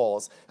sky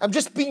falls. I'm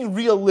just being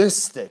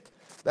realistic.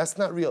 That's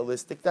not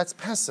realistic. That's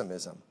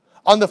pessimism.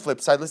 On the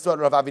flip side, listen to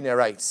what Rav Aviner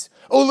writes.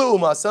 Ulu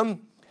umasam.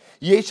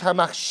 Yesh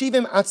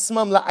hamachshivim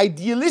atzmam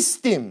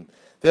la'idealistim.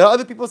 There are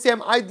other people who say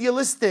I'm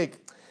idealistic,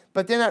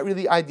 but they're not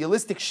really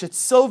idealistic.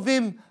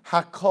 Shetzovim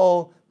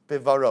hakol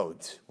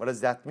bevarod. What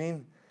does that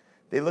mean?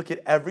 They look at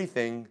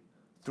everything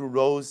through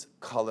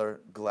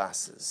rose-colored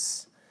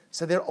glasses.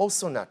 So they're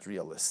also not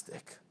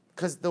realistic,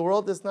 because the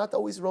world is not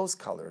always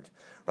rose-colored.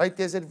 Right?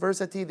 There's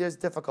adversity, there's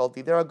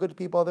difficulty. There are good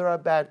people, there are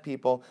bad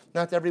people.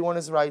 Not everyone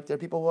is right. There are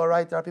people who are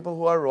right, there are people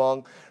who are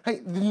wrong.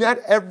 Right? Not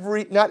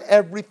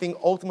everything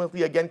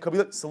ultimately, again, could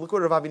be. So look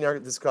what Rav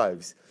Aviner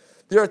describes.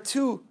 There are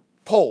two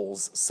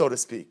poles, so to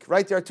speak.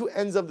 Right? There are two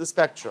ends of the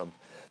spectrum.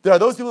 There are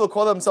those people who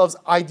call themselves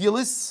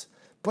idealists,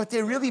 but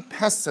they're really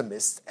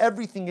pessimists.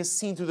 Everything is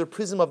seen through the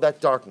prism of that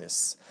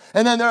darkness.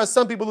 And then there are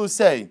some people who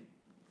say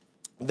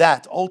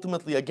that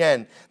ultimately,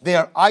 again, they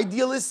are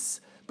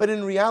idealists, but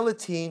in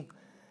reality,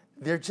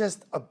 they're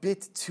just a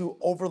bit too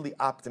overly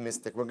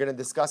optimistic. We're going to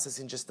discuss this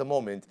in just a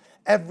moment.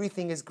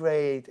 Everything is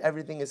great.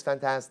 Everything is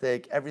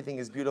fantastic. Everything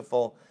is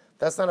beautiful.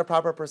 That's not a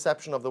proper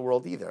perception of the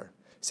world either.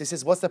 So he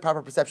says, what's the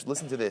proper perception?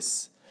 Listen to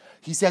this.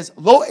 He says,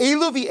 Lo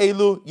elu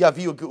v'elu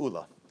yaviu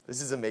geula.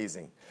 This is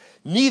amazing.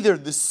 Neither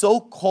the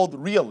so-called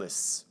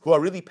realists, who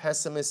are really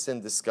pessimists in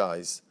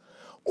disguise,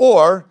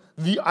 or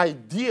the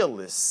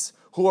idealists,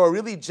 who are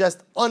really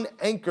just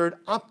unanchored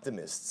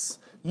optimists,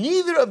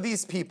 neither of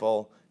these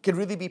people can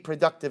really be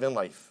productive in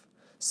life.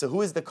 So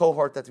who is the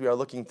cohort that we are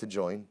looking to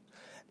join?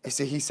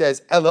 So he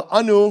says, Ela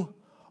anu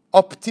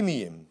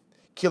optimiim.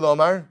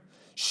 Kilomar,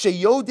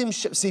 sheyodim.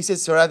 So he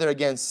says, so rather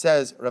again,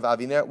 says Rav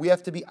Aviner, we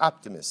have to be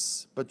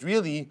optimists. But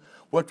really,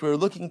 what we're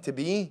looking to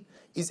be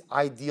is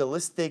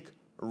idealistic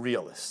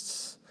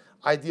realists.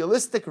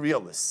 Idealistic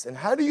realists. And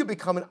how do you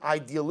become an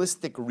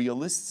idealistic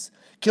realist?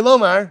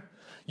 Kilomar,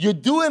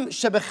 yuduim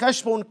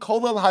shebecheshbon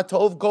kolel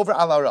hatov gover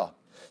alara.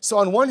 So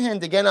on one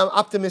hand, again, I'm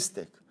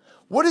optimistic.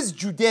 What does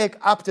Judaic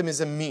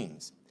optimism mean?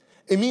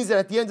 It means that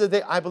at the end of the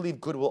day, I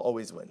believe good will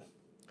always win.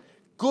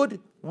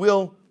 Good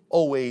will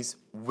always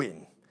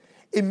win.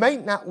 It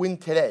might not win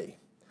today,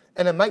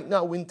 and it might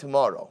not win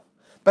tomorrow.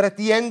 But at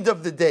the end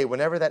of the day,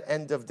 whenever that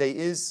end of day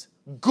is,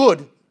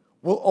 good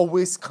will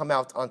always come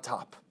out on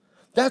top.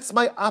 That's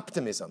my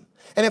optimism.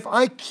 And if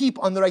I keep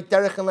on the right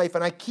derech in life,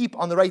 and I keep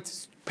on the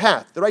right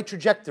path, the right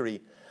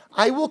trajectory,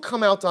 I will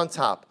come out on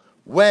top.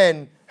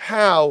 When,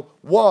 how,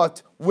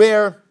 what,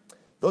 where,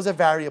 those are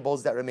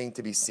variables that remain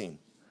to be seen.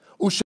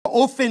 And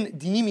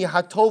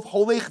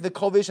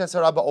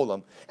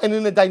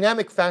in a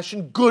dynamic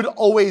fashion, good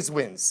always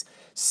wins.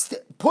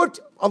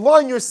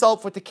 Align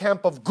yourself with the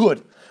camp of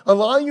good.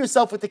 Align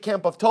yourself with the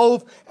camp of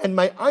Tov. And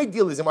my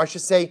idealism, or I should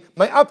say,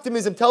 my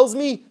optimism tells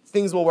me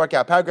things will work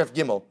out. Paragraph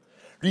Gimel.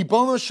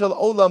 Ribono shel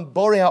olam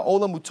borei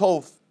ha'olam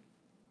utov.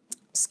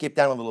 Skip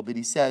down a little bit.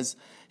 He says,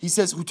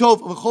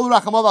 Hutov v'chol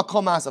rachamav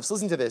kol ma'asav. So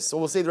listen to this. So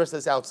we'll say the rest of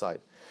this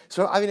outside.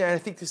 So I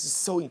think this is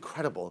so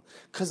incredible,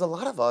 because a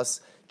lot of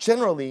us,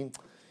 generally,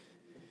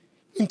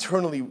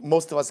 internally,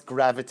 most of us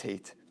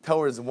gravitate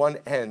towards one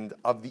end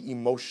of the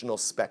emotional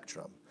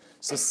spectrum.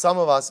 So some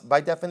of us,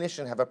 by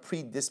definition, have a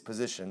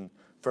predisposition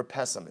for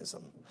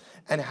pessimism.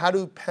 And how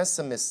do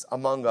pessimists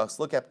among us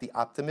look at the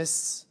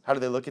optimists? How do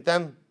they look at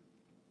them?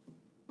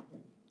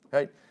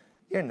 Right?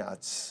 You're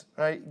nuts,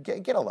 right?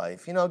 Get a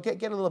life,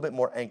 get a little bit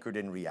more anchored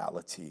in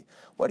reality.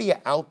 What are you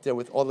out there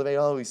with all the way,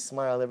 always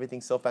smile,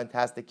 everything's so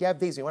fantastic. You have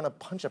days where you want to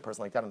punch a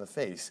person like that in the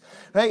face,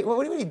 right?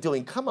 What are you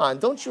doing? Come on,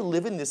 don't you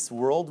live in this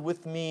world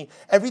with me?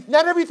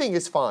 Not everything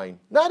is fine.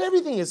 Not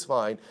everything is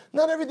fine.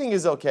 Not everything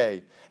is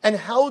okay. And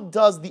how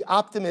does the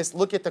optimist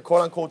look at the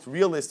quote-unquote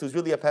realist who's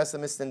really a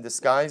pessimist in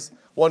disguise?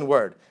 One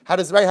word. How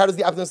does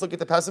the optimist look at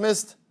the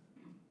pessimist?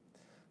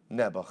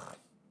 Nebuch.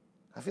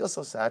 I feel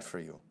so sad for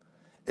you.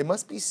 It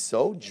must be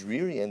so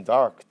dreary and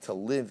dark to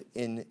live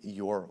in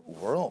your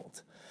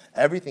world.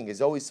 Everything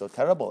is always so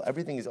terrible.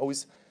 Everything is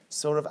always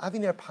sort of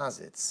Aviner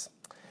posits.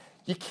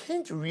 You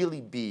can't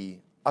really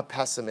be a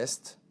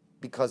pessimist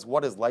because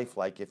what is life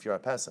like if you're a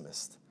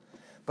pessimist?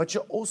 But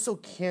you also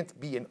can't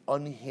be an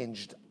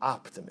unhinged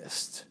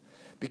optimist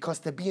because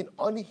to be an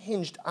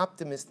unhinged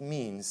optimist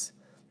means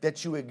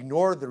that you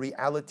ignore the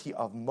reality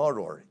of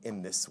maror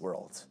in this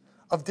world,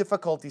 of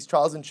difficulties,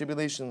 trials, and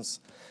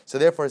tribulations. So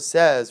therefore it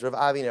says, Rav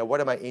Aviner,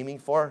 what am I aiming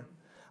for?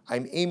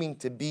 I'm aiming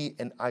to be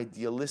an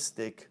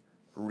idealistic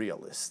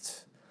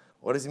realist.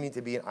 What does it mean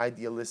to be an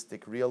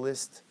idealistic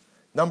realist?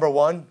 Number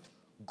one,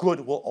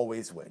 good will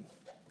always win.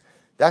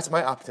 That's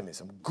my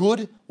optimism.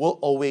 Good will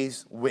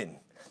always win.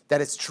 That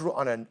it's true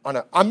on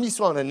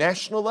a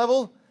national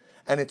level,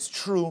 and it's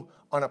true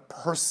on a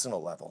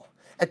personal level.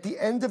 At the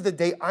end of the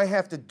day, I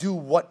have to do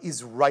what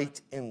is right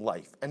in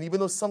life. And even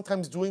though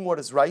sometimes doing what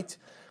is right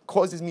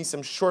causes me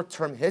some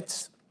short-term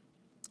hits,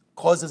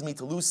 causes me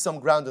to lose some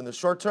ground in the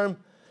short term,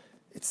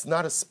 it's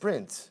not a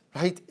sprint,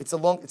 right? It's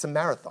a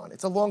marathon.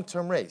 It's a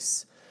long-term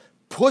race.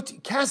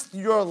 Cast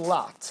your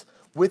lot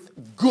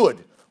with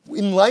good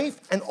in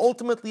life, and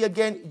ultimately,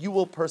 again, you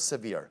will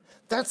persevere.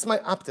 That's my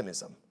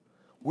optimism.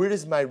 Where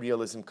does my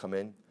realism come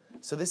in?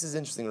 So this is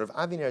interesting. Rav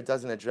Aviner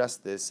doesn't address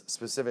this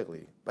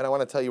specifically, but I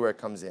want to tell you where it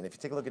comes in. If you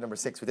take a look at number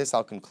 6, with this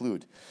I'll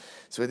conclude.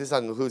 So if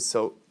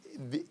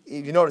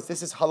you notice,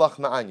 this is halach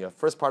ma'anya,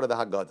 first part of the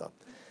Haggadah.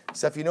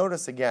 So if you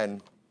notice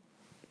again,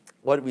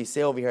 what we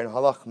say over here in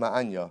halach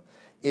ma'anya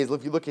is,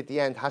 if you look at the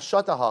end,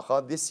 hashata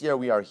hacha, this year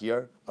we are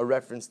here, a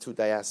reference to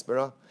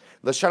diaspora.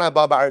 L'shana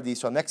haba b'Eretz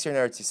Yisrael, next year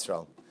in Eretz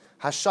Yisrael.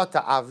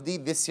 Hashata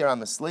avdi, this year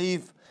I'm a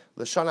slave.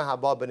 L'shana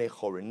haba b'nei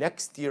chorin,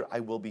 next year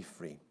I will be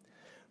free.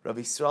 Rav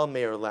Yisrael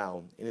Meir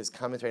Lau, in his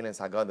commentary on his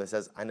Haggadah,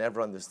 says, I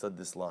never understood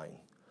this line.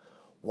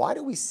 Why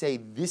do we say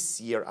this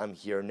year I'm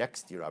here,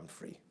 next year I'm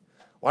free?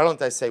 Why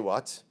don't I say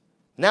what?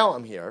 Now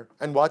I'm here,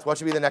 and what? What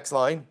should be the next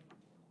line?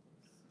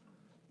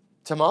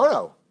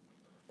 Tomorrow.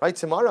 Right?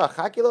 Tomorrow,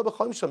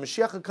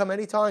 Mashiach will come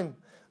anytime.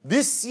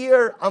 This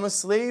year I'm a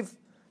slave.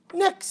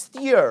 Next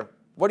year,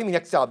 what do you mean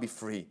next year I'll be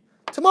free?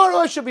 Tomorrow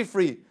I should be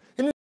free.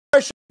 In the year I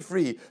should be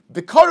free.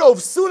 Bekarov,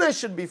 soon I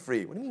should be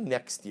free. What do you mean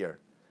next year?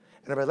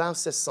 And Rabbi Lau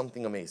says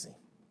something amazing.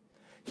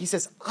 He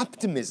says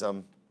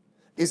optimism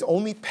is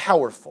only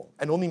powerful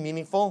and only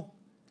meaningful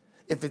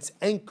if it's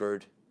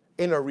anchored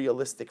in a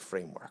realistic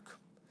framework.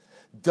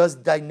 Does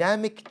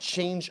dynamic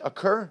change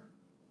occur?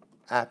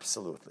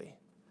 Absolutely.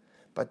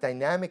 But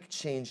dynamic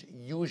change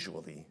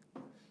usually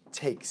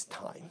takes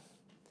time.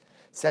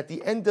 So at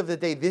the end of the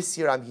day, this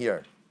year I'm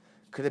here.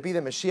 Could it be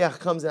that Mashiach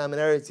comes and I'm in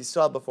Eretz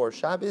Yisrael before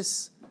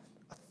Shabbos?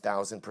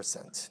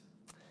 1,000%.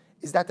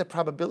 Is that the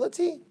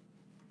probability?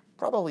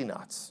 Probably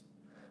not.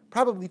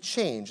 Probably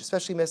change,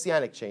 especially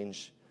messianic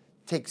change,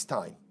 takes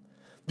time.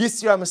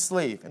 This year I'm a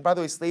slave. And by the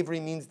way, slavery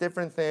means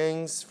different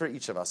things for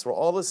each of us. We're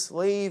all a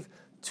slave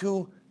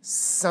to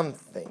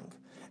something.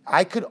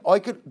 I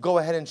could go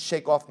ahead and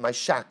shake off my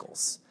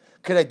shackles.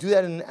 Could I do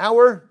that in an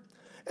hour?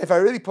 If I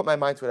really put my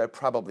mind to it, I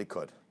probably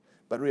could.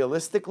 But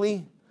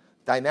realistically,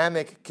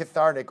 dynamic,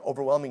 cathartic,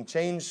 overwhelming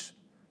change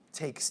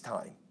takes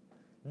time.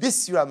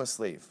 This year I'm a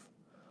slave.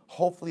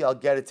 Hopefully I'll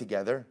get it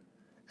together,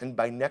 and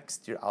by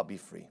next year I'll be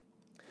free.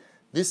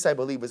 This, I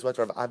believe, is what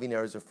Rav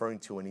Aviner is referring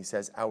to when he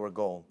says our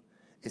goal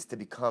is to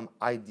become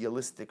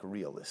idealistic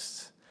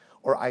realists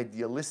or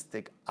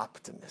idealistic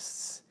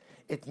optimists.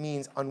 It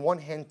means, on one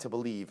hand, to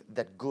believe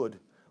that good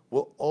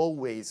will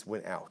always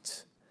win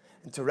out,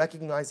 and to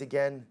recognize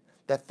again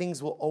that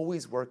things will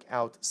always work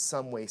out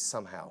some way,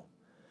 somehow.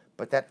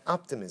 But that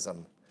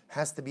optimism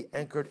has to be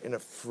anchored in a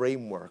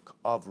framework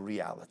of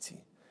reality.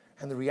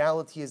 And the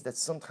reality is that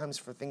sometimes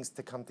for things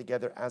to come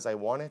together as I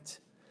want it,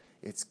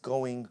 it's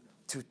going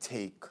to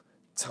take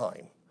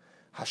time.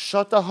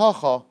 Hashata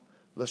hacha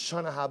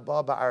l'shana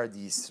haba b'Eretz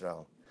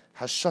Yisrael.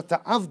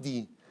 Hashata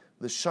avdi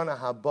l'shana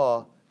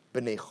haba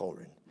b'nei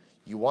chorin.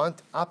 You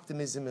want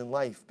optimism in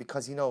life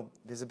because,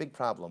 there's a big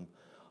problem.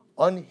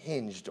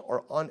 Unhinged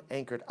or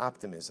unanchored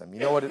optimism. You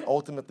know what it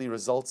ultimately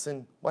results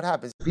in? What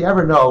happens? If you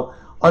ever know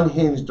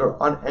unhinged or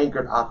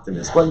unanchored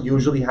optimists, what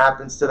usually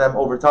happens to them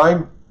over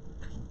time?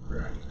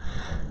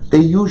 They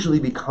usually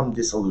become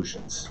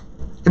disillusioned.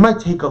 It might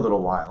take a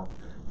little while,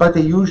 but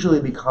they usually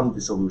become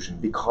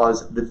disillusioned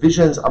because the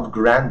visions of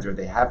grandeur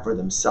they have for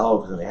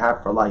themselves and they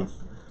have for life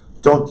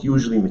don't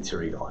usually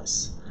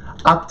materialize.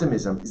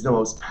 Optimism is the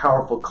most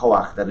powerful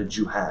koach that a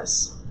Jew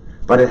has,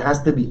 but it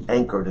has to be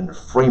anchored in a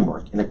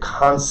framework, in a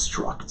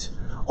construct,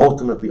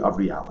 ultimately of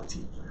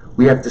reality.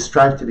 We have to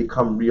strive to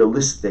become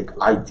realistic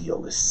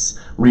idealists,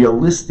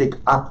 realistic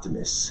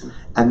optimists.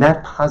 And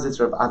that posits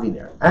Rav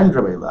Aviner and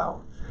Rabbi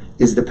Lau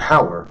is the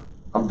power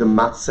of the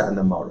matzah and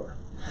the maror.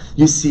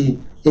 You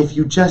see, if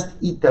you just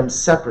eat them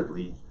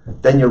separately,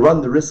 then you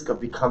run the risk of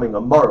becoming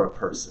a maror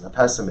person, a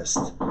pessimist.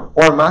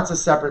 Or matzah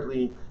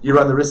separately, you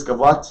run the risk of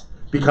what?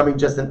 Becoming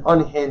just an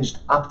unhinged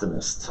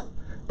optimist.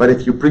 But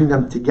if you bring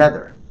them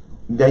together,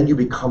 then you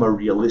become a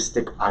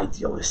realistic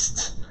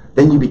idealist.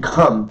 Then you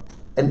become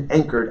an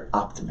anchored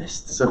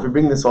optimist. So if we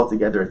bring this all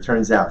together, it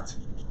turns out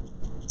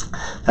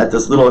that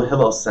this little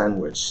Hillel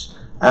sandwich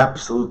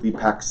absolutely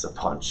packs a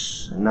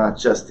punch, not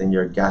just in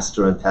your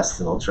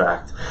gastrointestinal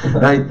tract,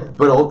 right?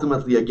 But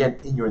ultimately, again,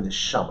 in your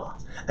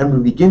neshama. And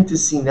we begin to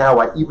see now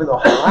why, even though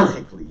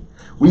halachically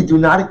we do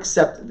not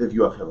accept the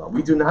view of Hillel,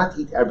 we do not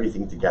eat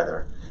everything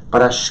together,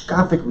 but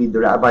ashkafically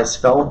the rabbis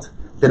felt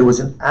that it was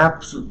an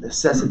absolute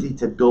necessity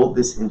to build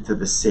this into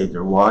the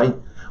Seder. Why?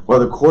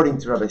 Well, according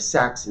to Rabbi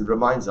Sachs, it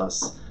reminds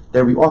us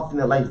that we often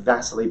in life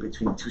vacillate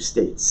between two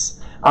states.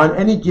 On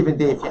any given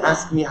day, if you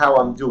ask me how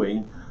I'm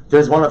doing,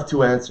 there's one of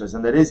two answers,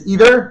 and that is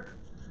either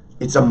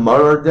it's a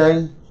maror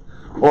day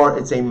or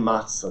it's a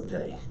matzah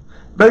day.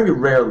 Very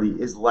rarely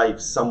is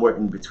life somewhere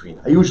in between.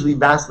 I usually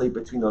vacillate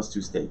between those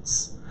two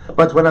states.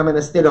 But when I'm in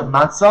a state of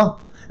matzah,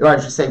 or I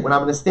should say, when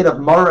I'm in a state of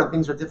maror and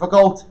things are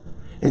difficult,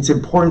 it's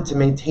important to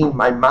maintain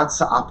my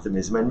matzah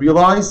optimism and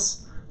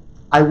realize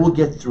I will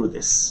get through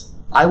this.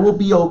 I will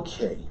be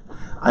okay.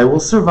 I will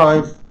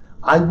survive.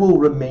 I will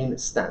remain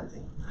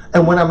standing.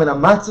 And when I'm in a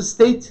matzah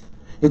state,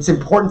 it's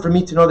important for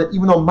me to know that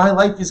even though my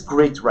life is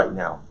great right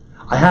now,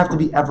 I have to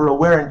be ever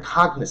aware and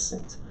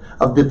cognizant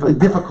of the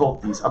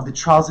difficulties, of the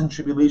trials and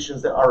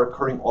tribulations that are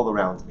occurring all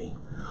around me.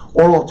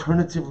 Or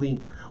alternatively,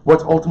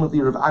 what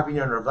ultimately Rav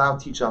Aviner and Rav Lau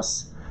teach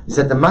us is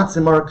that the matzah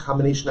and maror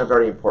combination are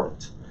very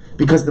important.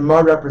 Because the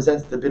maror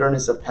represents the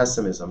bitterness of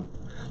pessimism.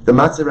 The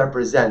matzah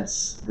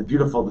represents the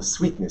beautiful, the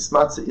sweetness.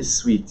 Matzah is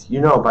sweet.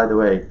 You know, by the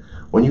way,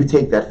 when you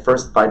take that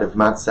first bite of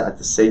matzah at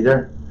the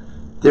Seder,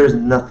 there is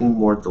nothing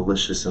more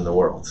delicious in the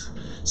world.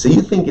 So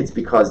you think it's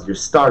because you're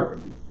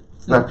starving.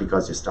 It's not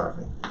because you're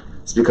starving.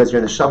 It's because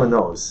your neshama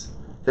knows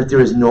that there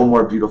is no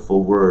more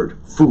beautiful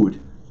food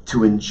to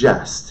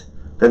ingest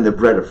than the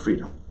bread of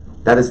freedom.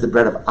 That is the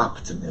bread of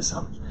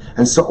optimism.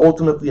 And so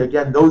ultimately,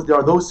 again, there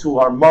are those who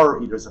are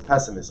maror eaters of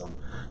pessimism.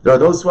 There are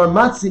those who are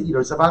matzah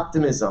eaters of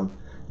optimism.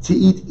 To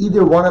eat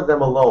either one of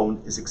them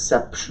alone is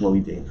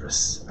exceptionally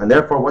dangerous. And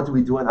therefore, what do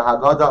we do in the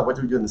Haggadah? What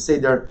do we do in the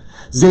Seder?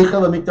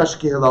 Zeichel HaMikdash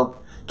Kehilel.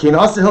 Kein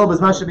Asahil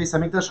B'zman Shebeis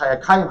HaMikdash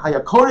Hayakayim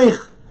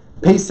Hayakorech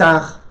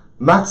Pesach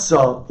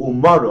Matzah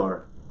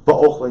Umaror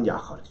Ba'ochlen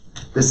Yachad.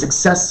 The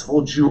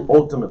successful Jew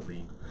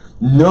ultimately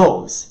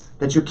knows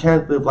that you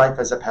can't live life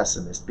as a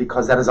pessimist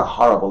because that is a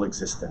horrible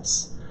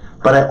existence.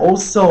 But I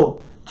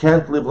also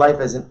can't live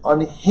life as an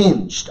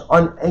unhinged,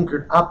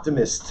 unanchored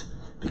optimist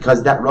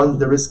because that runs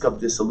the risk of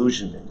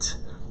disillusionment.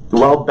 The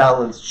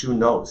well-balanced Jew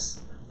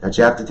knows that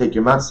you have to take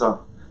your matzah,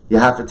 you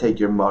have to take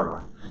your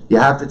maror, you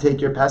have to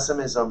take your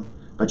pessimism,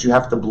 but you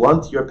have to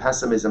blunt your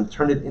pessimism,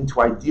 turn it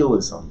into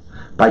idealism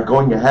by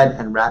going ahead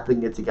and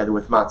wrapping it together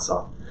with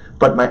matzah.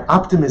 But my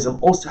optimism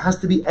also has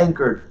to be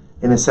anchored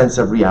in a sense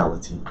of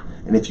reality.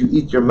 And if you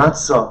eat your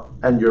matzah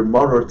and your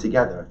maror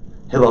together,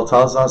 Hillel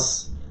tells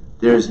us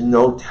there is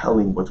no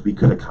telling what we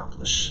could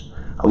accomplish.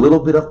 A little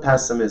bit of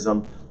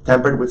pessimism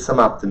tempered with some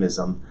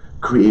optimism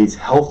creates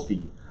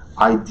healthy,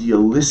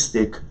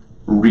 idealistic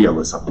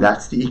realism.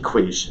 That's the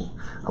equation.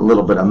 A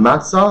little bit of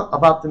matzah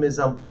of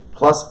optimism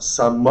plus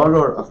some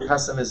maror of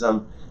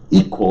pessimism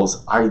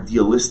equals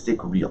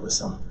idealistic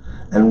realism.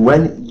 And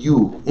when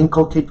you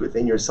inculcate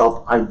within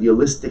yourself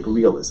idealistic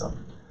realism,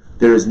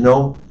 there is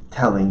no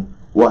telling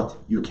what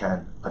you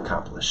can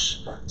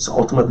accomplish. So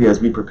ultimately, as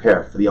we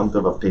prepare for the Yom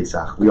Tov of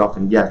Pesach, we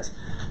often get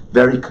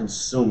very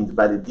consumed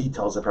by the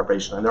details of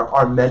preparation. And there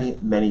are many,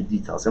 many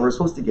details, and we're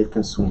supposed to get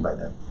consumed by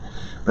them.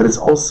 But it's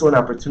also an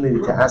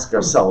opportunity to ask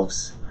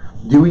ourselves,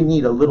 do we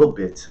need a little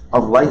bit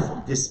of life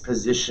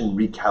disposition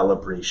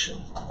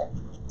recalibration?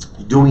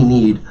 Do we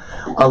need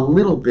a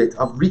little bit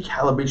of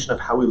recalibration of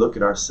how we look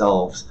at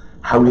ourselves,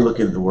 how we look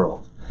at the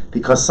world?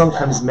 Because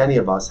sometimes many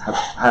of us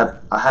have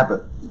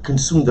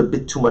consumed a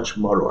bit too much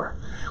maror,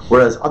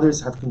 whereas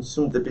others have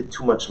consumed a bit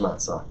too much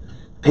matzah.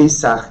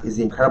 Pesach is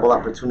the incredible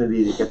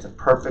opportunity to get the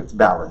perfect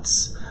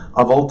balance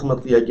of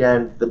ultimately,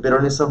 again, the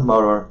bitterness of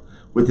maror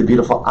with the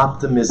beautiful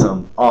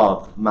optimism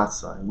of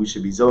matzah. And we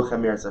should be Zocheh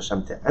Meretz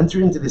Hashem to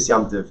enter into this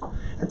Yom Tov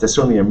and to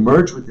certainly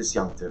emerge with this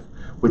Yom Tov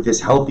with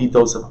this healthy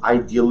dose of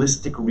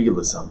idealistic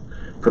realism,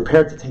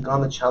 prepared to take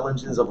on the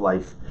challenges of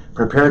life,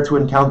 prepared to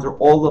encounter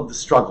all of the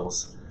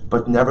struggles,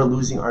 but never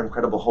losing our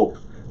incredible hope,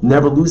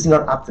 never losing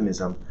our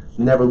optimism,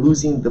 never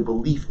losing the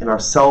belief in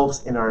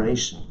ourselves, in our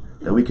nation,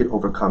 that we could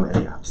overcome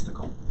any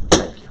obstacle.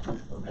 Thank you.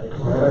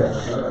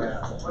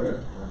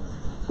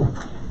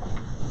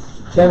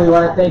 Again, we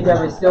want to thank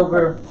Rabbi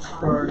Silver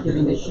for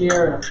giving the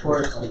shir, and of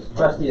course his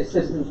trusty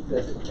assistant,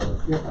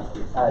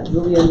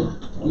 Julian.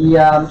 The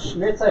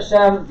Shmiritz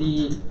Hashem,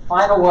 the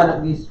final one,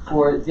 at least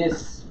for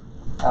this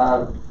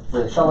for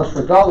the Shalosh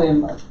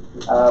Regalim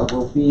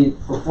will be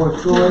before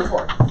June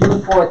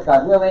 4th,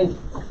 God willing.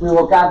 We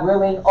will, God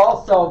willing,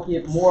 also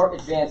give more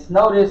advance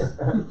notice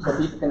so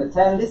people can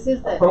attend. This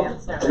is the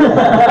advance notice.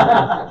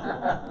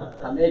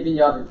 Maybe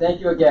the other.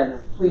 Thank you again.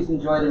 Please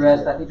enjoy the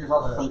rest. I think there's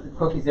also some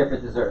cookies there for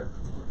dessert.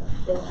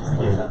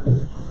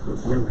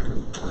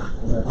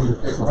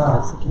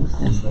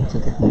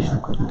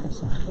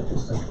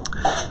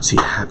 So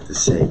you have to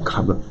say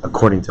carbon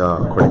according to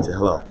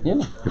Hillel.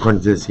 Yeah.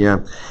 According to this, yeah.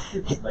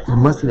 It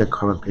must be that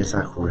carbon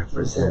Pesach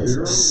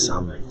represents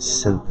some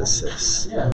synthesis.